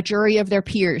have a jury of their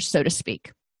peers, so to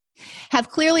speak. Have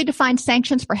clearly defined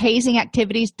sanctions for hazing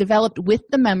activities developed with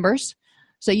the members.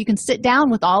 So you can sit down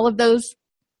with all of those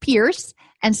peers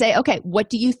and say, okay, what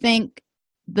do you think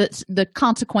the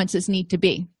consequences need to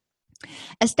be?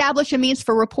 Establish a means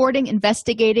for reporting,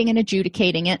 investigating, and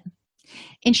adjudicating it.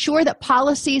 Ensure that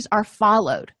policies are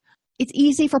followed. It's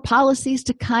easy for policies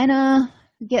to kind of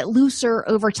get looser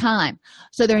over time.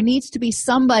 So there needs to be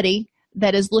somebody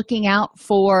that is looking out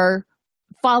for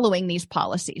following these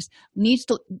policies. Needs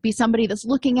to be somebody that's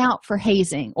looking out for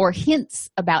hazing or hints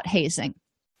about hazing.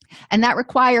 And that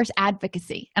requires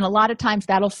advocacy. And a lot of times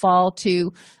that'll fall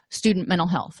to student mental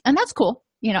health. And that's cool.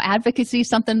 Advocacy is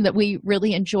something that we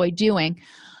really enjoy doing.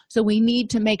 So we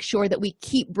need to make sure that we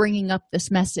keep bringing up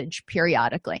this message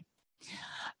periodically.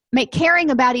 Make caring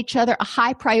about each other a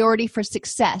high priority for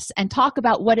success and talk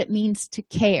about what it means to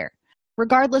care.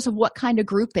 regardless of what kind of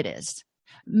group it is.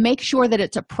 Make sure that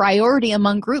it's a priority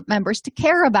among group members to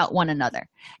care about one another.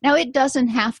 Now, it doesn't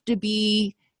have to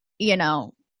be,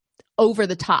 over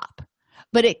the top,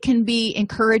 but it can be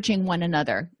encouraging one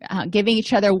another, giving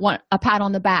each other a pat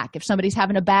on the back. If somebody's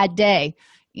having a bad day,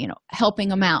 helping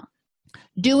them out,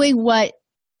 doing what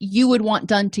you would want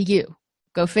done to you.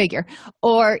 Go figure.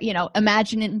 Or,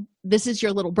 imagining this is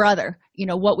your little brother.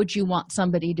 What would you want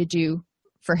somebody to do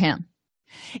for him?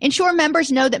 Ensure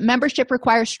members know that membership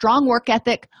requires strong work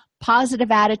ethic,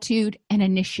 positive attitude, and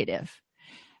initiative.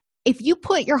 If you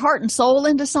put your heart and soul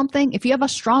into something, if you have a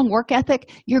strong work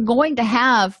ethic, you're going to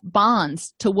have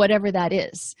bonds to whatever that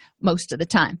is most of the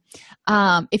time.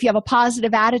 If you have a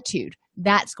positive attitude,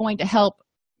 that's going to help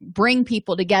bring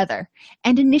people together.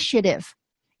 And initiative.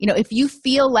 If you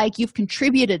feel like you've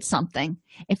contributed something,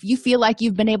 if you feel like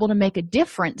you've been able to make a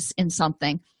difference in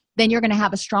something, then you're going to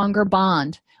have a stronger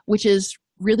bond, which is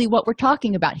really what we're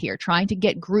talking about here, trying to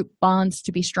get group bonds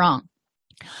to be strong.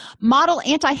 Model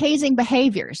anti-hazing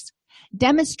behaviors.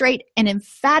 Demonstrate an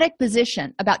emphatic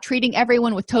position about treating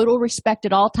everyone with total respect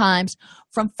at all times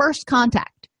from first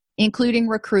contact, including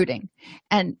recruiting.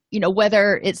 And,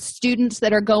 whether it's students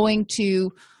that are going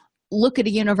to look at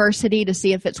a university to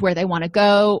see if it's where they want to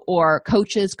go, or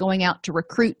coaches going out to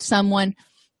recruit someone,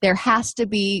 there has to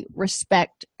be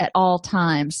respect at all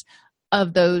times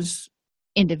of those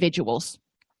individuals.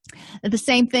 The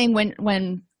same thing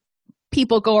when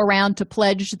people go around to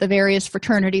pledge the various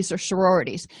fraternities or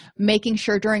sororities, making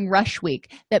sure during rush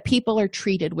week that people are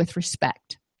treated with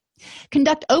respect.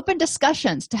 Conduct open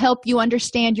discussions to help you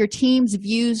understand your team's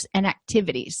views and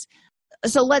activities.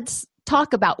 So let's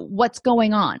talk about what's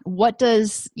going on. What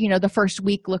does, the first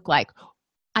week look like?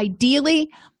 Ideally,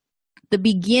 the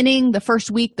beginning, the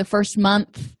first week, the first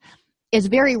month is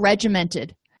very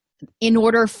regimented in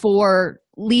order for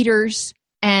leaders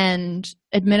and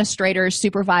administrators,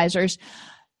 supervisors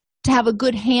to have a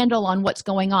good handle on what's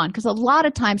going on. Because a lot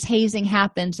of times hazing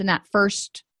happens in that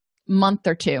first month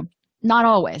or two. Not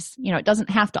always. It doesn't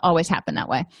have to always happen that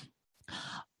way.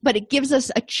 But it gives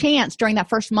us a chance during that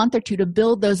first month or two to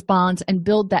build those bonds and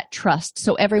build that trust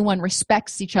so everyone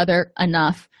respects each other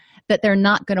enough that they're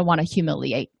not going to want to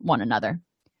humiliate one another.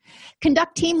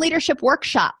 Conduct team leadership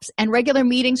workshops and regular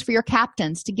meetings for your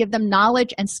captains to give them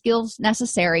knowledge and skills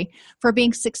necessary for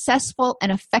being successful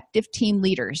and effective team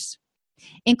leaders.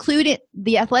 Include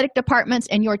the athletic departments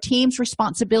and your team's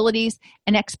responsibilities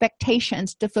and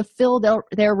expectations to fulfill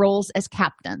their roles as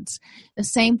captains. The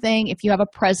same thing if you have a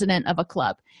president of a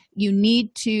club. You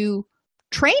need to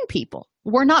train people.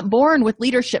 We're not born with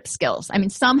leadership skills.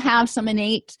 Some have some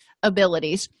innate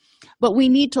abilities, but we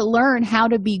need to learn how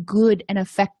to be good and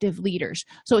effective leaders.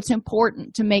 So it's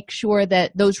important to make sure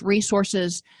that those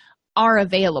resources are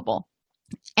available.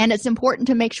 And it's important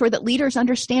to make sure that leaders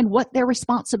understand what their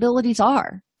responsibilities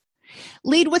are.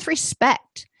 Lead with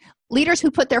respect. Leaders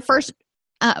who put their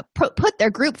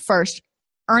group first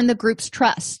earn the group's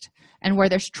trust. And where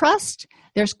there's trust,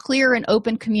 there's clear and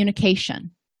open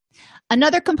communication.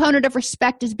 Another component of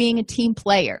respect is being a team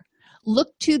player.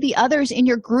 Look to the others in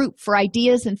your group for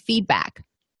ideas and feedback.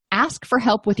 Ask for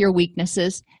help with your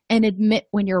weaknesses and admit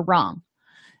when you're wrong.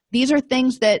 These are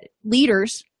things that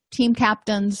leaders, team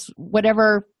captains,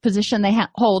 whatever position they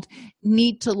hold,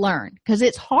 need to learn, because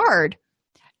it's hard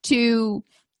to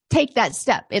take that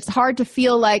step. It's hard to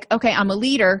feel like, okay, I'm a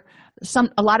leader.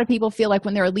 A lot of people feel like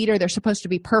when they're a leader, they're supposed to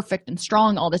be perfect and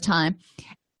strong all the time.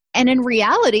 And in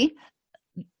reality,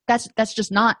 that's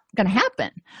just not going to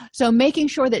happen. So making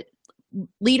sure that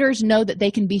leaders know that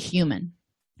they can be human.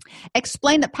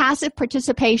 Explain that passive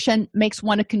participation makes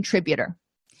one a contributor.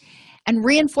 And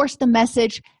reinforce the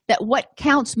message that what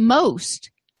counts most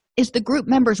is the group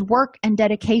members' work and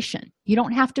dedication. You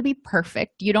don't have to be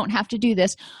perfect. You don't have to do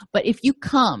this. But if you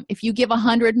give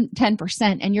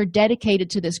 110% and you're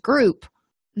dedicated to this group,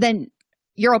 then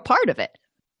you're a part of it.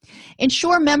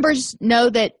 Ensure members know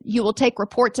that you will take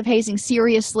reports of hazing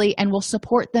seriously and will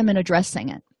support them in addressing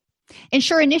it.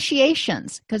 Ensure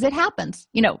initiations, because it happens.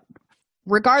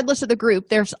 Regardless of the group,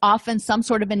 there's often some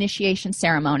sort of initiation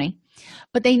ceremony.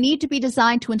 But they need to be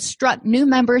designed to instruct new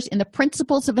members in the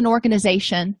principles of an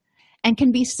organization and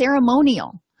can be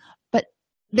ceremonial, but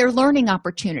they're learning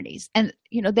opportunities. And,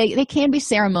 they can be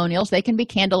ceremonials, they can be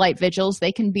candlelight vigils,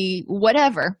 they can be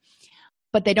whatever,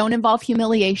 but they don't involve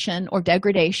humiliation or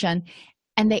degradation,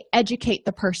 and they educate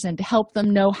the person to help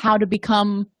them know how to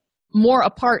become more a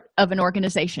part of an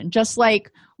organization. Just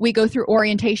like we go through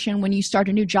orientation when you start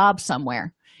a new job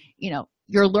somewhere,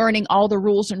 you're learning all the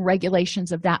rules and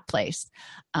regulations of that place.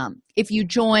 If you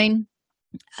join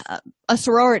a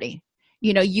sorority,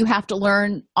 You have to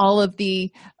learn all of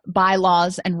the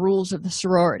bylaws and rules of the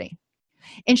sorority.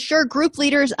 Ensure group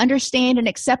leaders understand and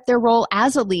accept their role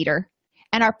as a leader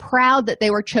and are proud that they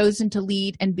were chosen to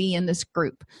lead and be in this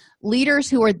group. Leaders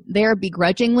who are there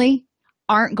begrudgingly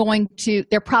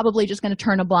they're probably just going to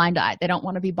turn a blind eye. They don't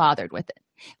want to be bothered with it.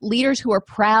 Leaders who are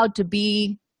proud to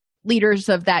be leaders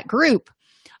of that group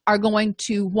are going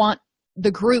to want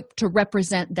the group to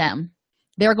represent them.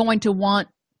 They're going to want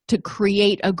to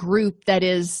create a group that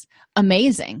is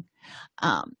amazing.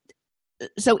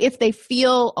 So if they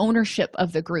feel ownership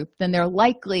of the group, then they're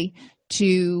likely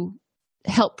to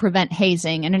help prevent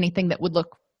hazing and anything that would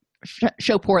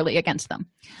show poorly against them.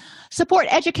 Support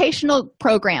educational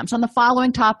programs on the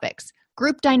following topics.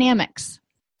 Group dynamics,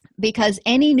 because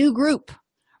any new group,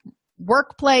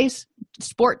 workplace,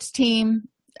 sports team,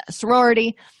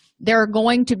 sorority, it's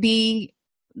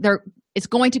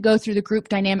going to go through the group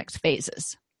dynamics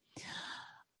phases.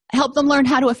 Help them learn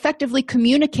how to effectively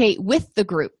communicate with the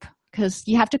group, because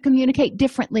you have to communicate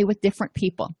differently with different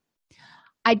people.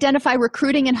 Identify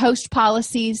recruiting and host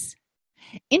policies.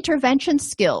 Intervention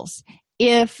skills.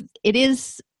 If it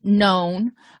is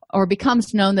known or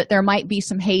becomes known that there might be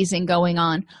some hazing going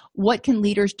on, what can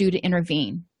leaders do to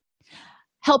intervene?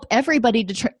 Help everybody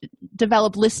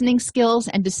develop listening skills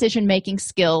and decision-making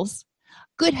skills,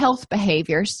 good health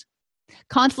behaviors,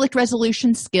 conflict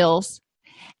resolution skills,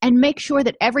 and make sure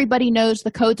that everybody knows the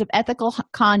codes of ethical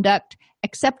conduct,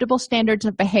 acceptable standards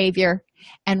of behavior,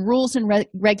 and rules and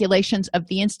regulations of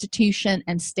the institution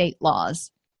and state laws.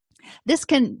 This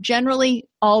can generally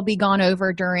all be gone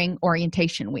over during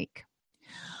orientation week.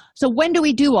 So when do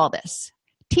we do all this?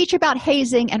 Teach about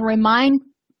hazing and remind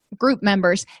group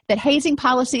members that hazing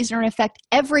policies are in effect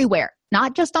everywhere,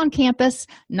 not just on campus,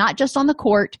 not just on the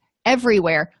court,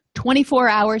 everywhere, 24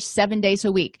 hours, 7 days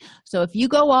a week. So if you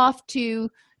go off to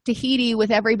Tahiti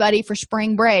with everybody for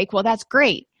spring break, well, that's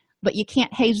great, but you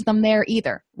can't haze them there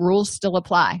either. Rules still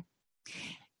apply.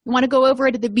 You want to go over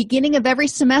it at the beginning of every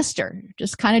semester.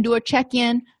 Just kind of do a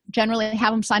check-in, generally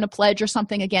have them sign a pledge or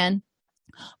something again.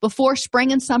 Before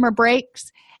spring and summer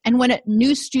breaks, and when a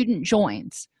new student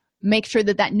joins, make sure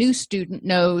that that new student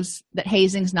knows that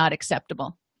hazing is not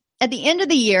acceptable. At the end of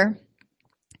the year,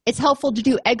 it's helpful to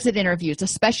do exit interviews,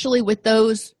 especially with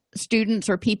those students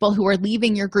or people who are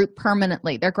leaving your group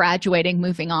permanently. They're graduating,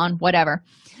 moving on, whatever.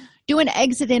 Do an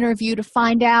exit interview to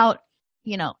find out,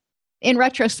 in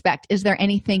retrospect, is there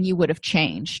anything you would have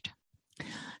changed?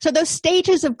 So those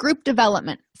stages of group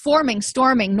development: forming,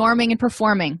 storming, norming, and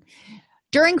performing.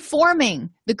 During forming,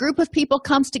 the group of people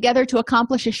comes together to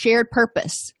accomplish a shared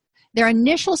purpose. Their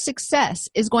initial success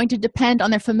is going to depend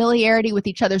on their familiarity with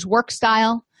each other's work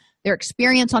style, their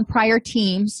experience on prior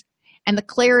teams, and the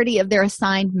clarity of their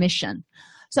assigned mission.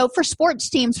 So for sports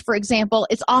teams, for example,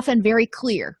 it's often very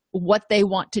clear what they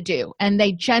want to do, and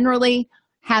they generally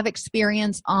have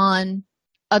experience on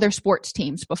other sports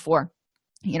teams before,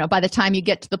 by the time you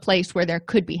get to the place where there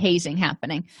could be hazing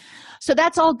happening. So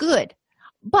that's all good.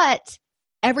 But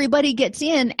everybody gets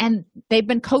in and they've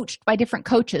been coached by different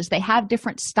coaches. They have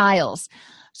different styles.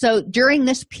 So during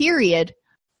this period,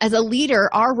 as a leader,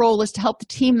 our role is to help the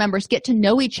team members get to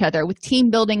know each other with team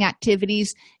building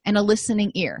activities and a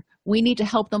listening ear. We need to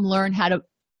help them learn how to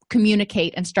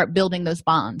communicate and start building those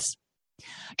bonds.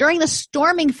 During the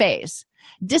storming phase,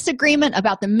 disagreement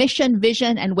about the mission,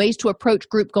 vision, and ways to approach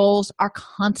group goals are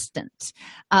constant.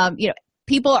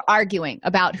 People are arguing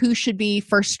about who should be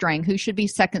first string, who should be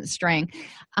second string.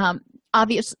 Often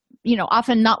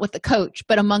not with the coach,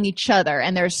 but among each other.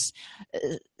 And there's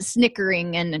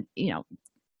snickering and,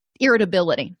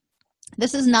 irritability.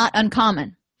 This is not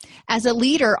uncommon. As a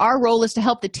leader, our role is to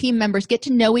help the team members get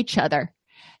to know each other,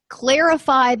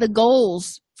 clarify the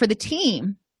goals for the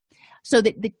team so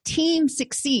that the team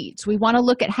succeeds. We want to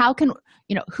look at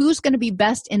who's going to be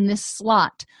best in this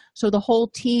slot so the whole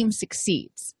team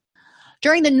succeeds.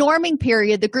 During the norming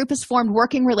period, the group has formed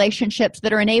working relationships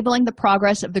that are enabling the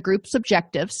progress of the group's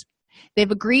objectives. They've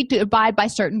agreed to abide by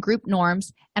certain group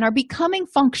norms and are becoming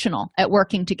functional at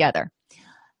working together.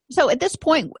 So at this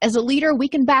point, as a leader, we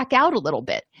can back out a little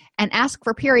bit and ask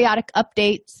for periodic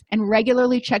updates and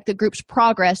regularly check the group's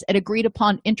progress at agreed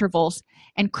upon intervals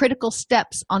and critical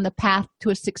steps on the path to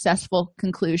a successful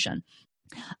conclusion.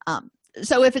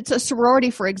 So if it's a sorority,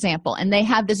 for example, and they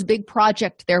have this big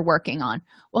project they're working on,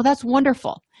 well, that's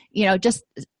wonderful. Just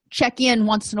check in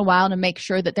once in a while to make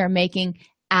sure that they're making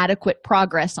adequate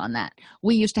progress on that.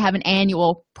 We used to have an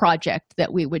annual project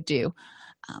that we would do.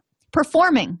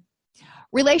 Performing.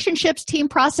 Relationships, team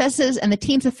processes, and the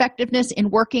team's effectiveness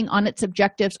in working on its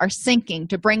objectives are syncing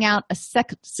to bring out a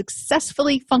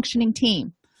successfully functioning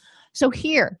team. So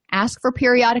here, ask for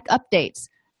periodic updates,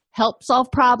 help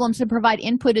solve problems and provide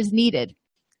input as needed,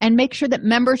 and make sure that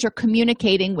members are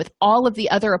communicating with all of the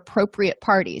other appropriate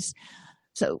parties.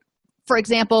 So, for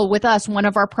example, with us, one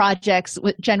of our projects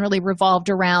generally revolved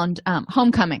around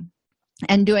homecoming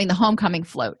and doing the homecoming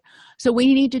float. So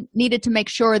we needed to make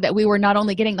sure that we were not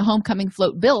only getting the homecoming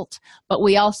float built, but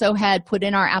we also had put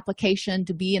in our application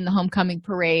to be in the homecoming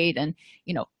parade and,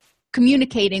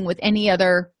 communicating with any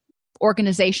other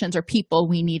organizations or people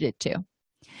we needed to.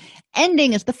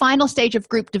 Ending is the final stage of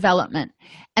group development,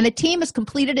 and the team has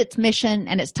completed its mission,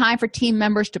 and it's time for team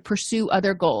members to pursue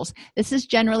other goals. This is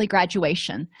generally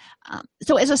graduation.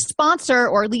 So as a sponsor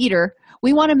or leader,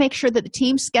 we want to make sure that the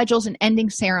team schedules an ending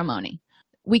ceremony.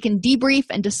 We can debrief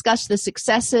and discuss the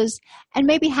successes and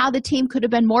maybe how the team could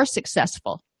have been more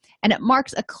successful, and it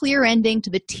marks a clear ending to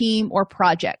the team or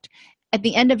project. At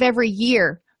the end of every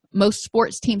year, most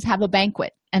sports teams have a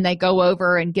banquet, and they go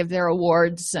over and give their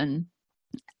awards and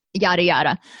yada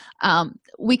yada.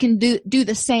 We can do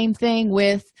the same thing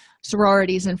with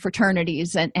sororities and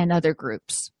fraternities and other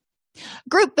groups.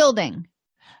 Group building.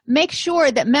 Make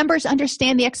sure that members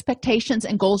understand the expectations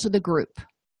and goals of the group.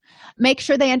 Make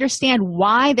sure they understand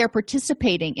why they're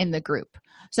participating in the group.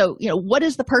 So, what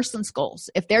is the person's goals?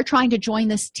 If they're trying to join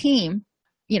this team,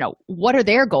 what are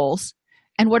their goals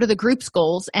and what are the group's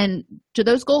goals, and do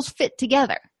those goals fit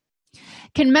together?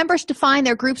 Can members define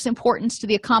their group's importance to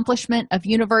the accomplishment of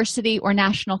university or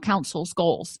national council's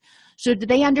goals? So do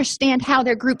they understand how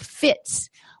their group fits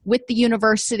with the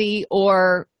university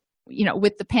or,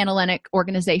 with the Panhellenic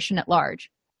organization at large?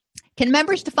 Can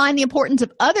members define the importance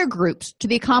of other groups to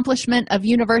the accomplishment of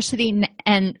university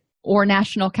and or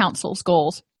national council's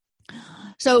goals?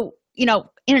 So, in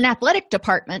an athletic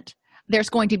department, there's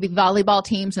going to be volleyball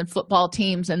teams and football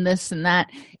teams and this and that,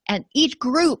 and each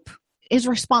group is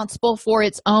responsible for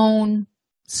its own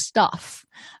stuff.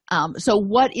 So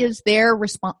what is their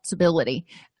responsibility?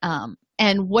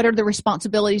 And what are the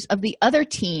responsibilities of the other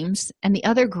teams and the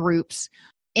other groups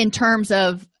in terms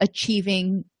of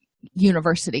achieving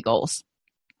university goals?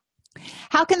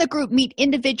 How can the group meet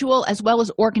individual as well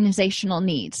as organizational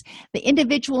needs? The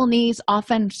individual needs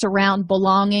often surround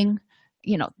belonging.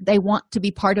 They want to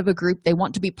be part of a group. They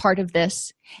want to be part of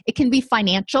this. It can be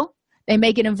financial. They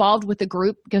may get involved with the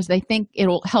group because they think it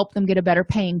will help them get a better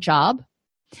paying job.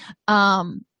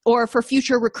 Or for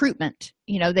future recruitment,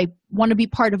 they want to be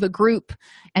part of a group,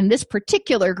 and this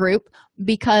particular group,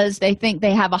 because they think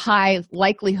they have a high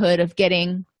likelihood of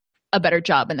getting a better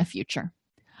job in the future.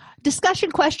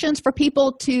 Discussion questions for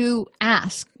people to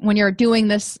ask when you're doing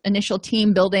this initial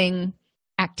team building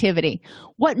activity.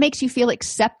 What makes you feel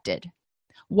accepted?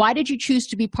 Why did you choose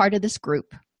to be part of this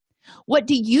group? What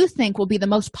do you think will be the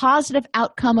most positive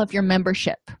outcome of your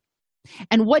membership?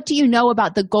 And what do you know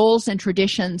about the goals and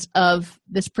traditions of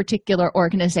this particular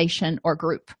organization or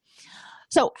group?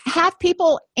 So have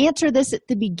people answer this at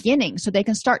the beginning so they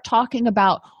can start talking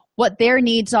about what their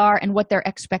needs are and what their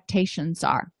expectations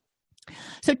are.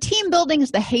 So team building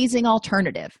is the hazing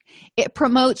alternative. It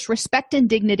promotes respect and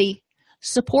dignity,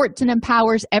 supports and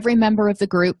empowers every member of the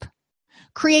group,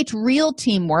 creates real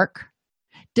teamwork,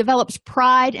 develops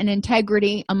pride and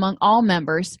integrity among all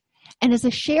members, and is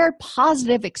a shared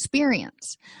positive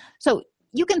experience. So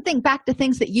you can think back to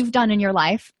things that you've done in your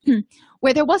life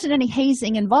where there wasn't any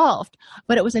hazing involved,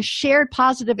 but it was a shared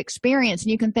positive experience,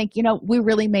 and you can think, we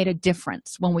really made a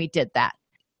difference when we did that.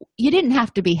 You didn't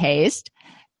have to be hazed.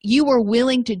 You were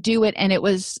willing to do it, and it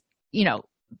was,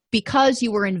 because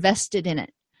you were invested in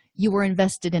it. You were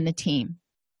invested in the team.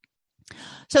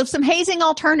 So some hazing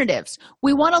alternatives.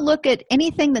 We want to look at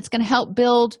anything that's going to help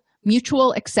build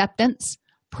mutual acceptance,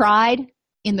 pride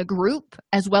in the group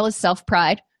as well as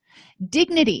self-pride,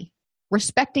 dignity,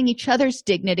 respecting each other's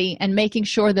dignity and making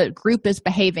sure the group is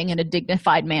behaving in a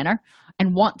dignified manner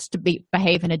and wants to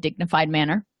behave in a dignified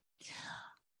manner,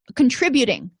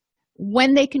 contributing,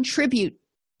 when they contribute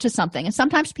to something. And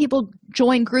sometimes people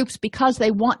join groups because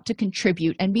they want to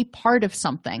contribute and be part of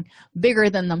something bigger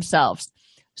than themselves.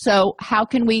 So how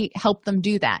can we help them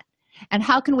do that? And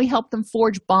how can we help them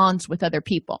forge bonds with other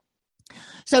people?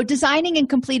 So designing and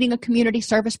completing a community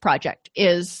service project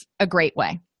is a great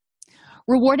way.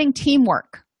 Rewarding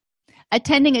teamwork.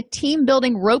 Attending a team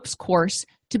building ropes course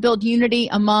to build unity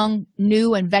among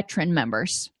new and veteran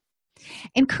members.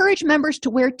 Encourage members to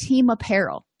wear team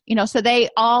apparel. So they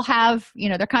all have,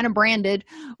 they're kind of branded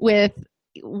with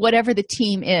whatever the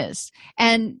team is.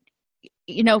 And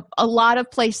a lot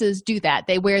of places do that.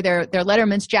 They wear their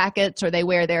Letterman's jackets, or they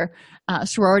wear their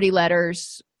sorority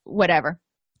letters, whatever.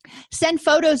 Send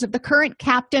photos of the current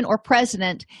captain or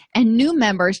president and new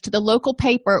members to the local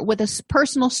paper with a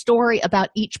personal story about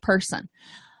each person.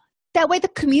 That way the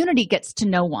community gets to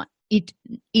know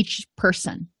each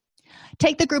person.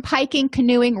 Take the group hiking,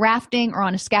 canoeing, rafting, or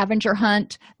on a scavenger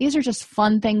hunt. These are just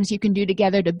fun things you can do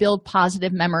together to build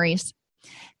positive memories.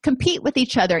 Compete with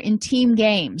each other in team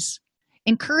games.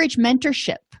 Encourage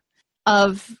mentorship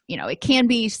of, it can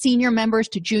be senior members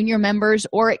to junior members,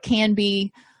 or it can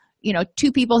be,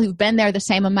 two people who've been there the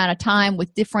same amount of time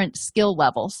with different skill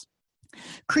levels.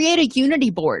 Create a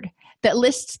unity board that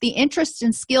lists the interests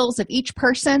and skills of each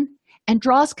person and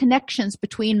draws connections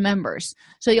between members.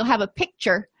 So you'll have a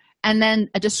picture and then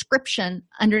a description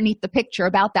underneath the picture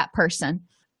about that person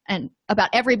and about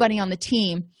everybody on the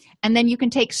team. And then you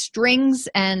can take strings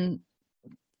and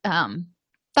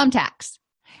thumbtacks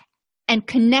and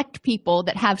connect people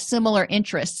that have similar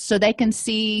interests so they can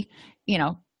see,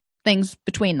 things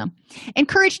between them.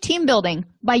 Encourage team building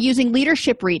by using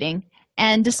leadership reading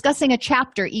and discussing a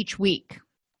chapter each week.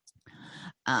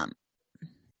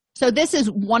 So this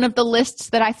is one of the lists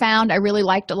that I found. I really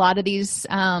liked a lot of these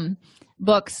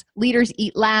books. Leaders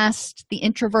Eat Last, The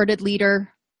Introverted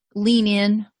Leader, Lean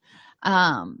In,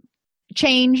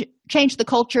 Change the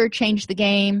Culture, Change the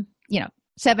Game,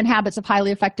 7 Habits of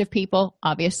Highly Effective People,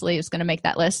 obviously, is going to make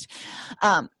that list.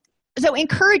 So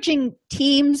encouraging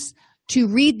teams to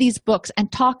read these books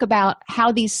and talk about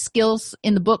how these skills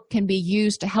in the book can be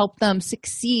used to help them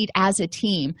succeed as a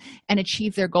team and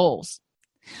achieve their goals.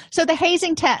 So the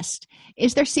hazing test,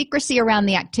 is there secrecy around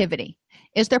the activity?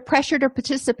 Is there pressure to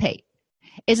participate?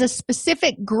 Is a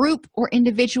specific group or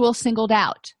individual singled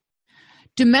out?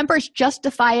 Do members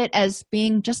justify it as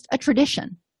being just a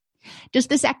tradition? Does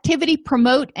this activity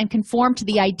promote and conform to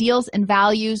the ideals and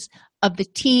values of the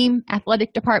team,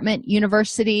 athletic department,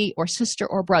 university, or sister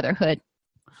or brotherhood?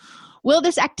 Will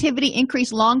this activity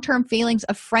increase long-term feelings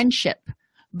of friendship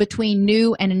between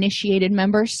new and initiated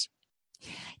members?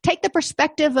 Take the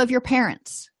perspective of your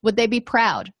parents. Would they be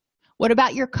proud? What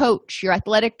about your coach, your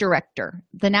athletic director,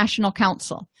 the national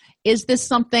council? Is this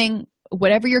something,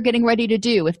 whatever you're getting ready to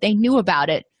do, if they knew about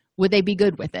it, would they be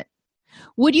good with it?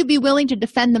 Would you be willing to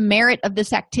defend the merit of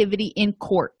this activity in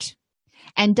court?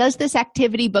 And does this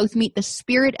activity both meet the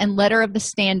spirit and letter of the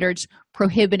standards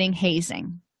prohibiting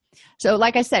hazing? So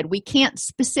like I said, we can't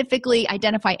specifically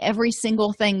identify every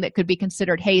single thing that could be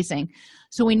considered hazing.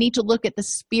 So we need to look at the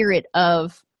spirit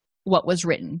of what was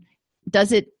written.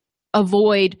 Does it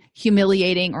avoid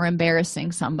humiliating or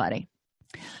embarrassing somebody?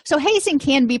 So hazing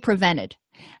can be prevented.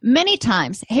 Many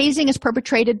times, hazing is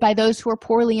perpetrated by those who are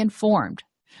poorly informed.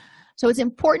 So it's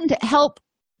important to help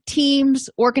teams,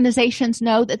 organizations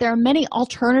know that there are many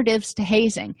alternatives to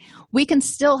hazing. We can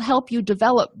still help you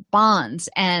develop bonds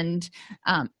and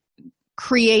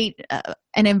create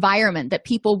an environment that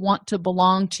people want to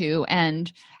belong to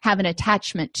and have an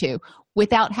attachment to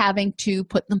without having to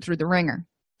put them through the ringer.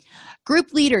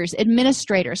 Group leaders,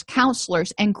 administrators,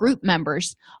 counselors, and group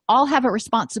members all have a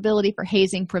responsibility for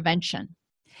hazing prevention.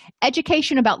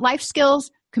 Education about life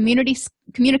skills,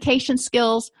 communication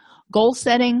skills, goal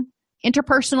setting,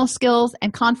 interpersonal skills,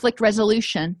 and conflict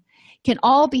resolution can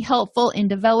all be helpful in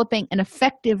developing an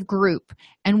effective group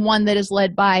and one that is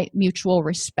led by mutual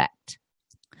respect.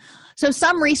 So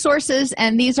some resources,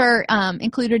 and these are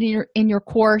included in your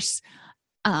course,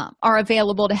 are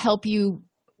available to help you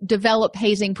develop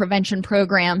hazing prevention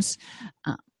programs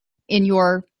in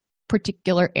your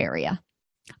particular area.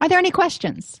 Are there any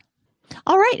questions?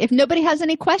 All right, if nobody has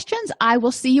any questions, I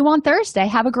will see you on Thursday.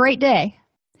 Have a great day.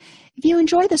 If you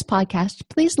enjoy this podcast,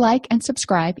 please like and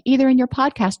subscribe either in your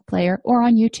podcast player or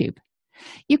on YouTube.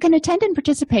 You can attend and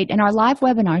participate in our live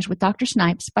webinars with Dr.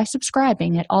 Snipes by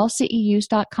subscribing at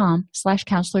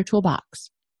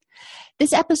allceus.com/counselor-toolbox.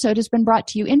 This episode has been brought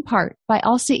to you in part by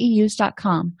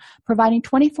allceus.com, providing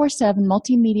 24/7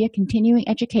 multimedia continuing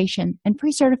education and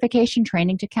pre-certification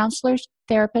training to counselors,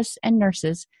 therapists, and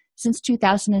nurses since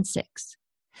 2006.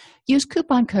 Use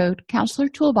coupon code Counselor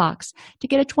Toolbox to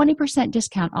get a 20%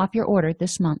 discount off your order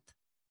this month.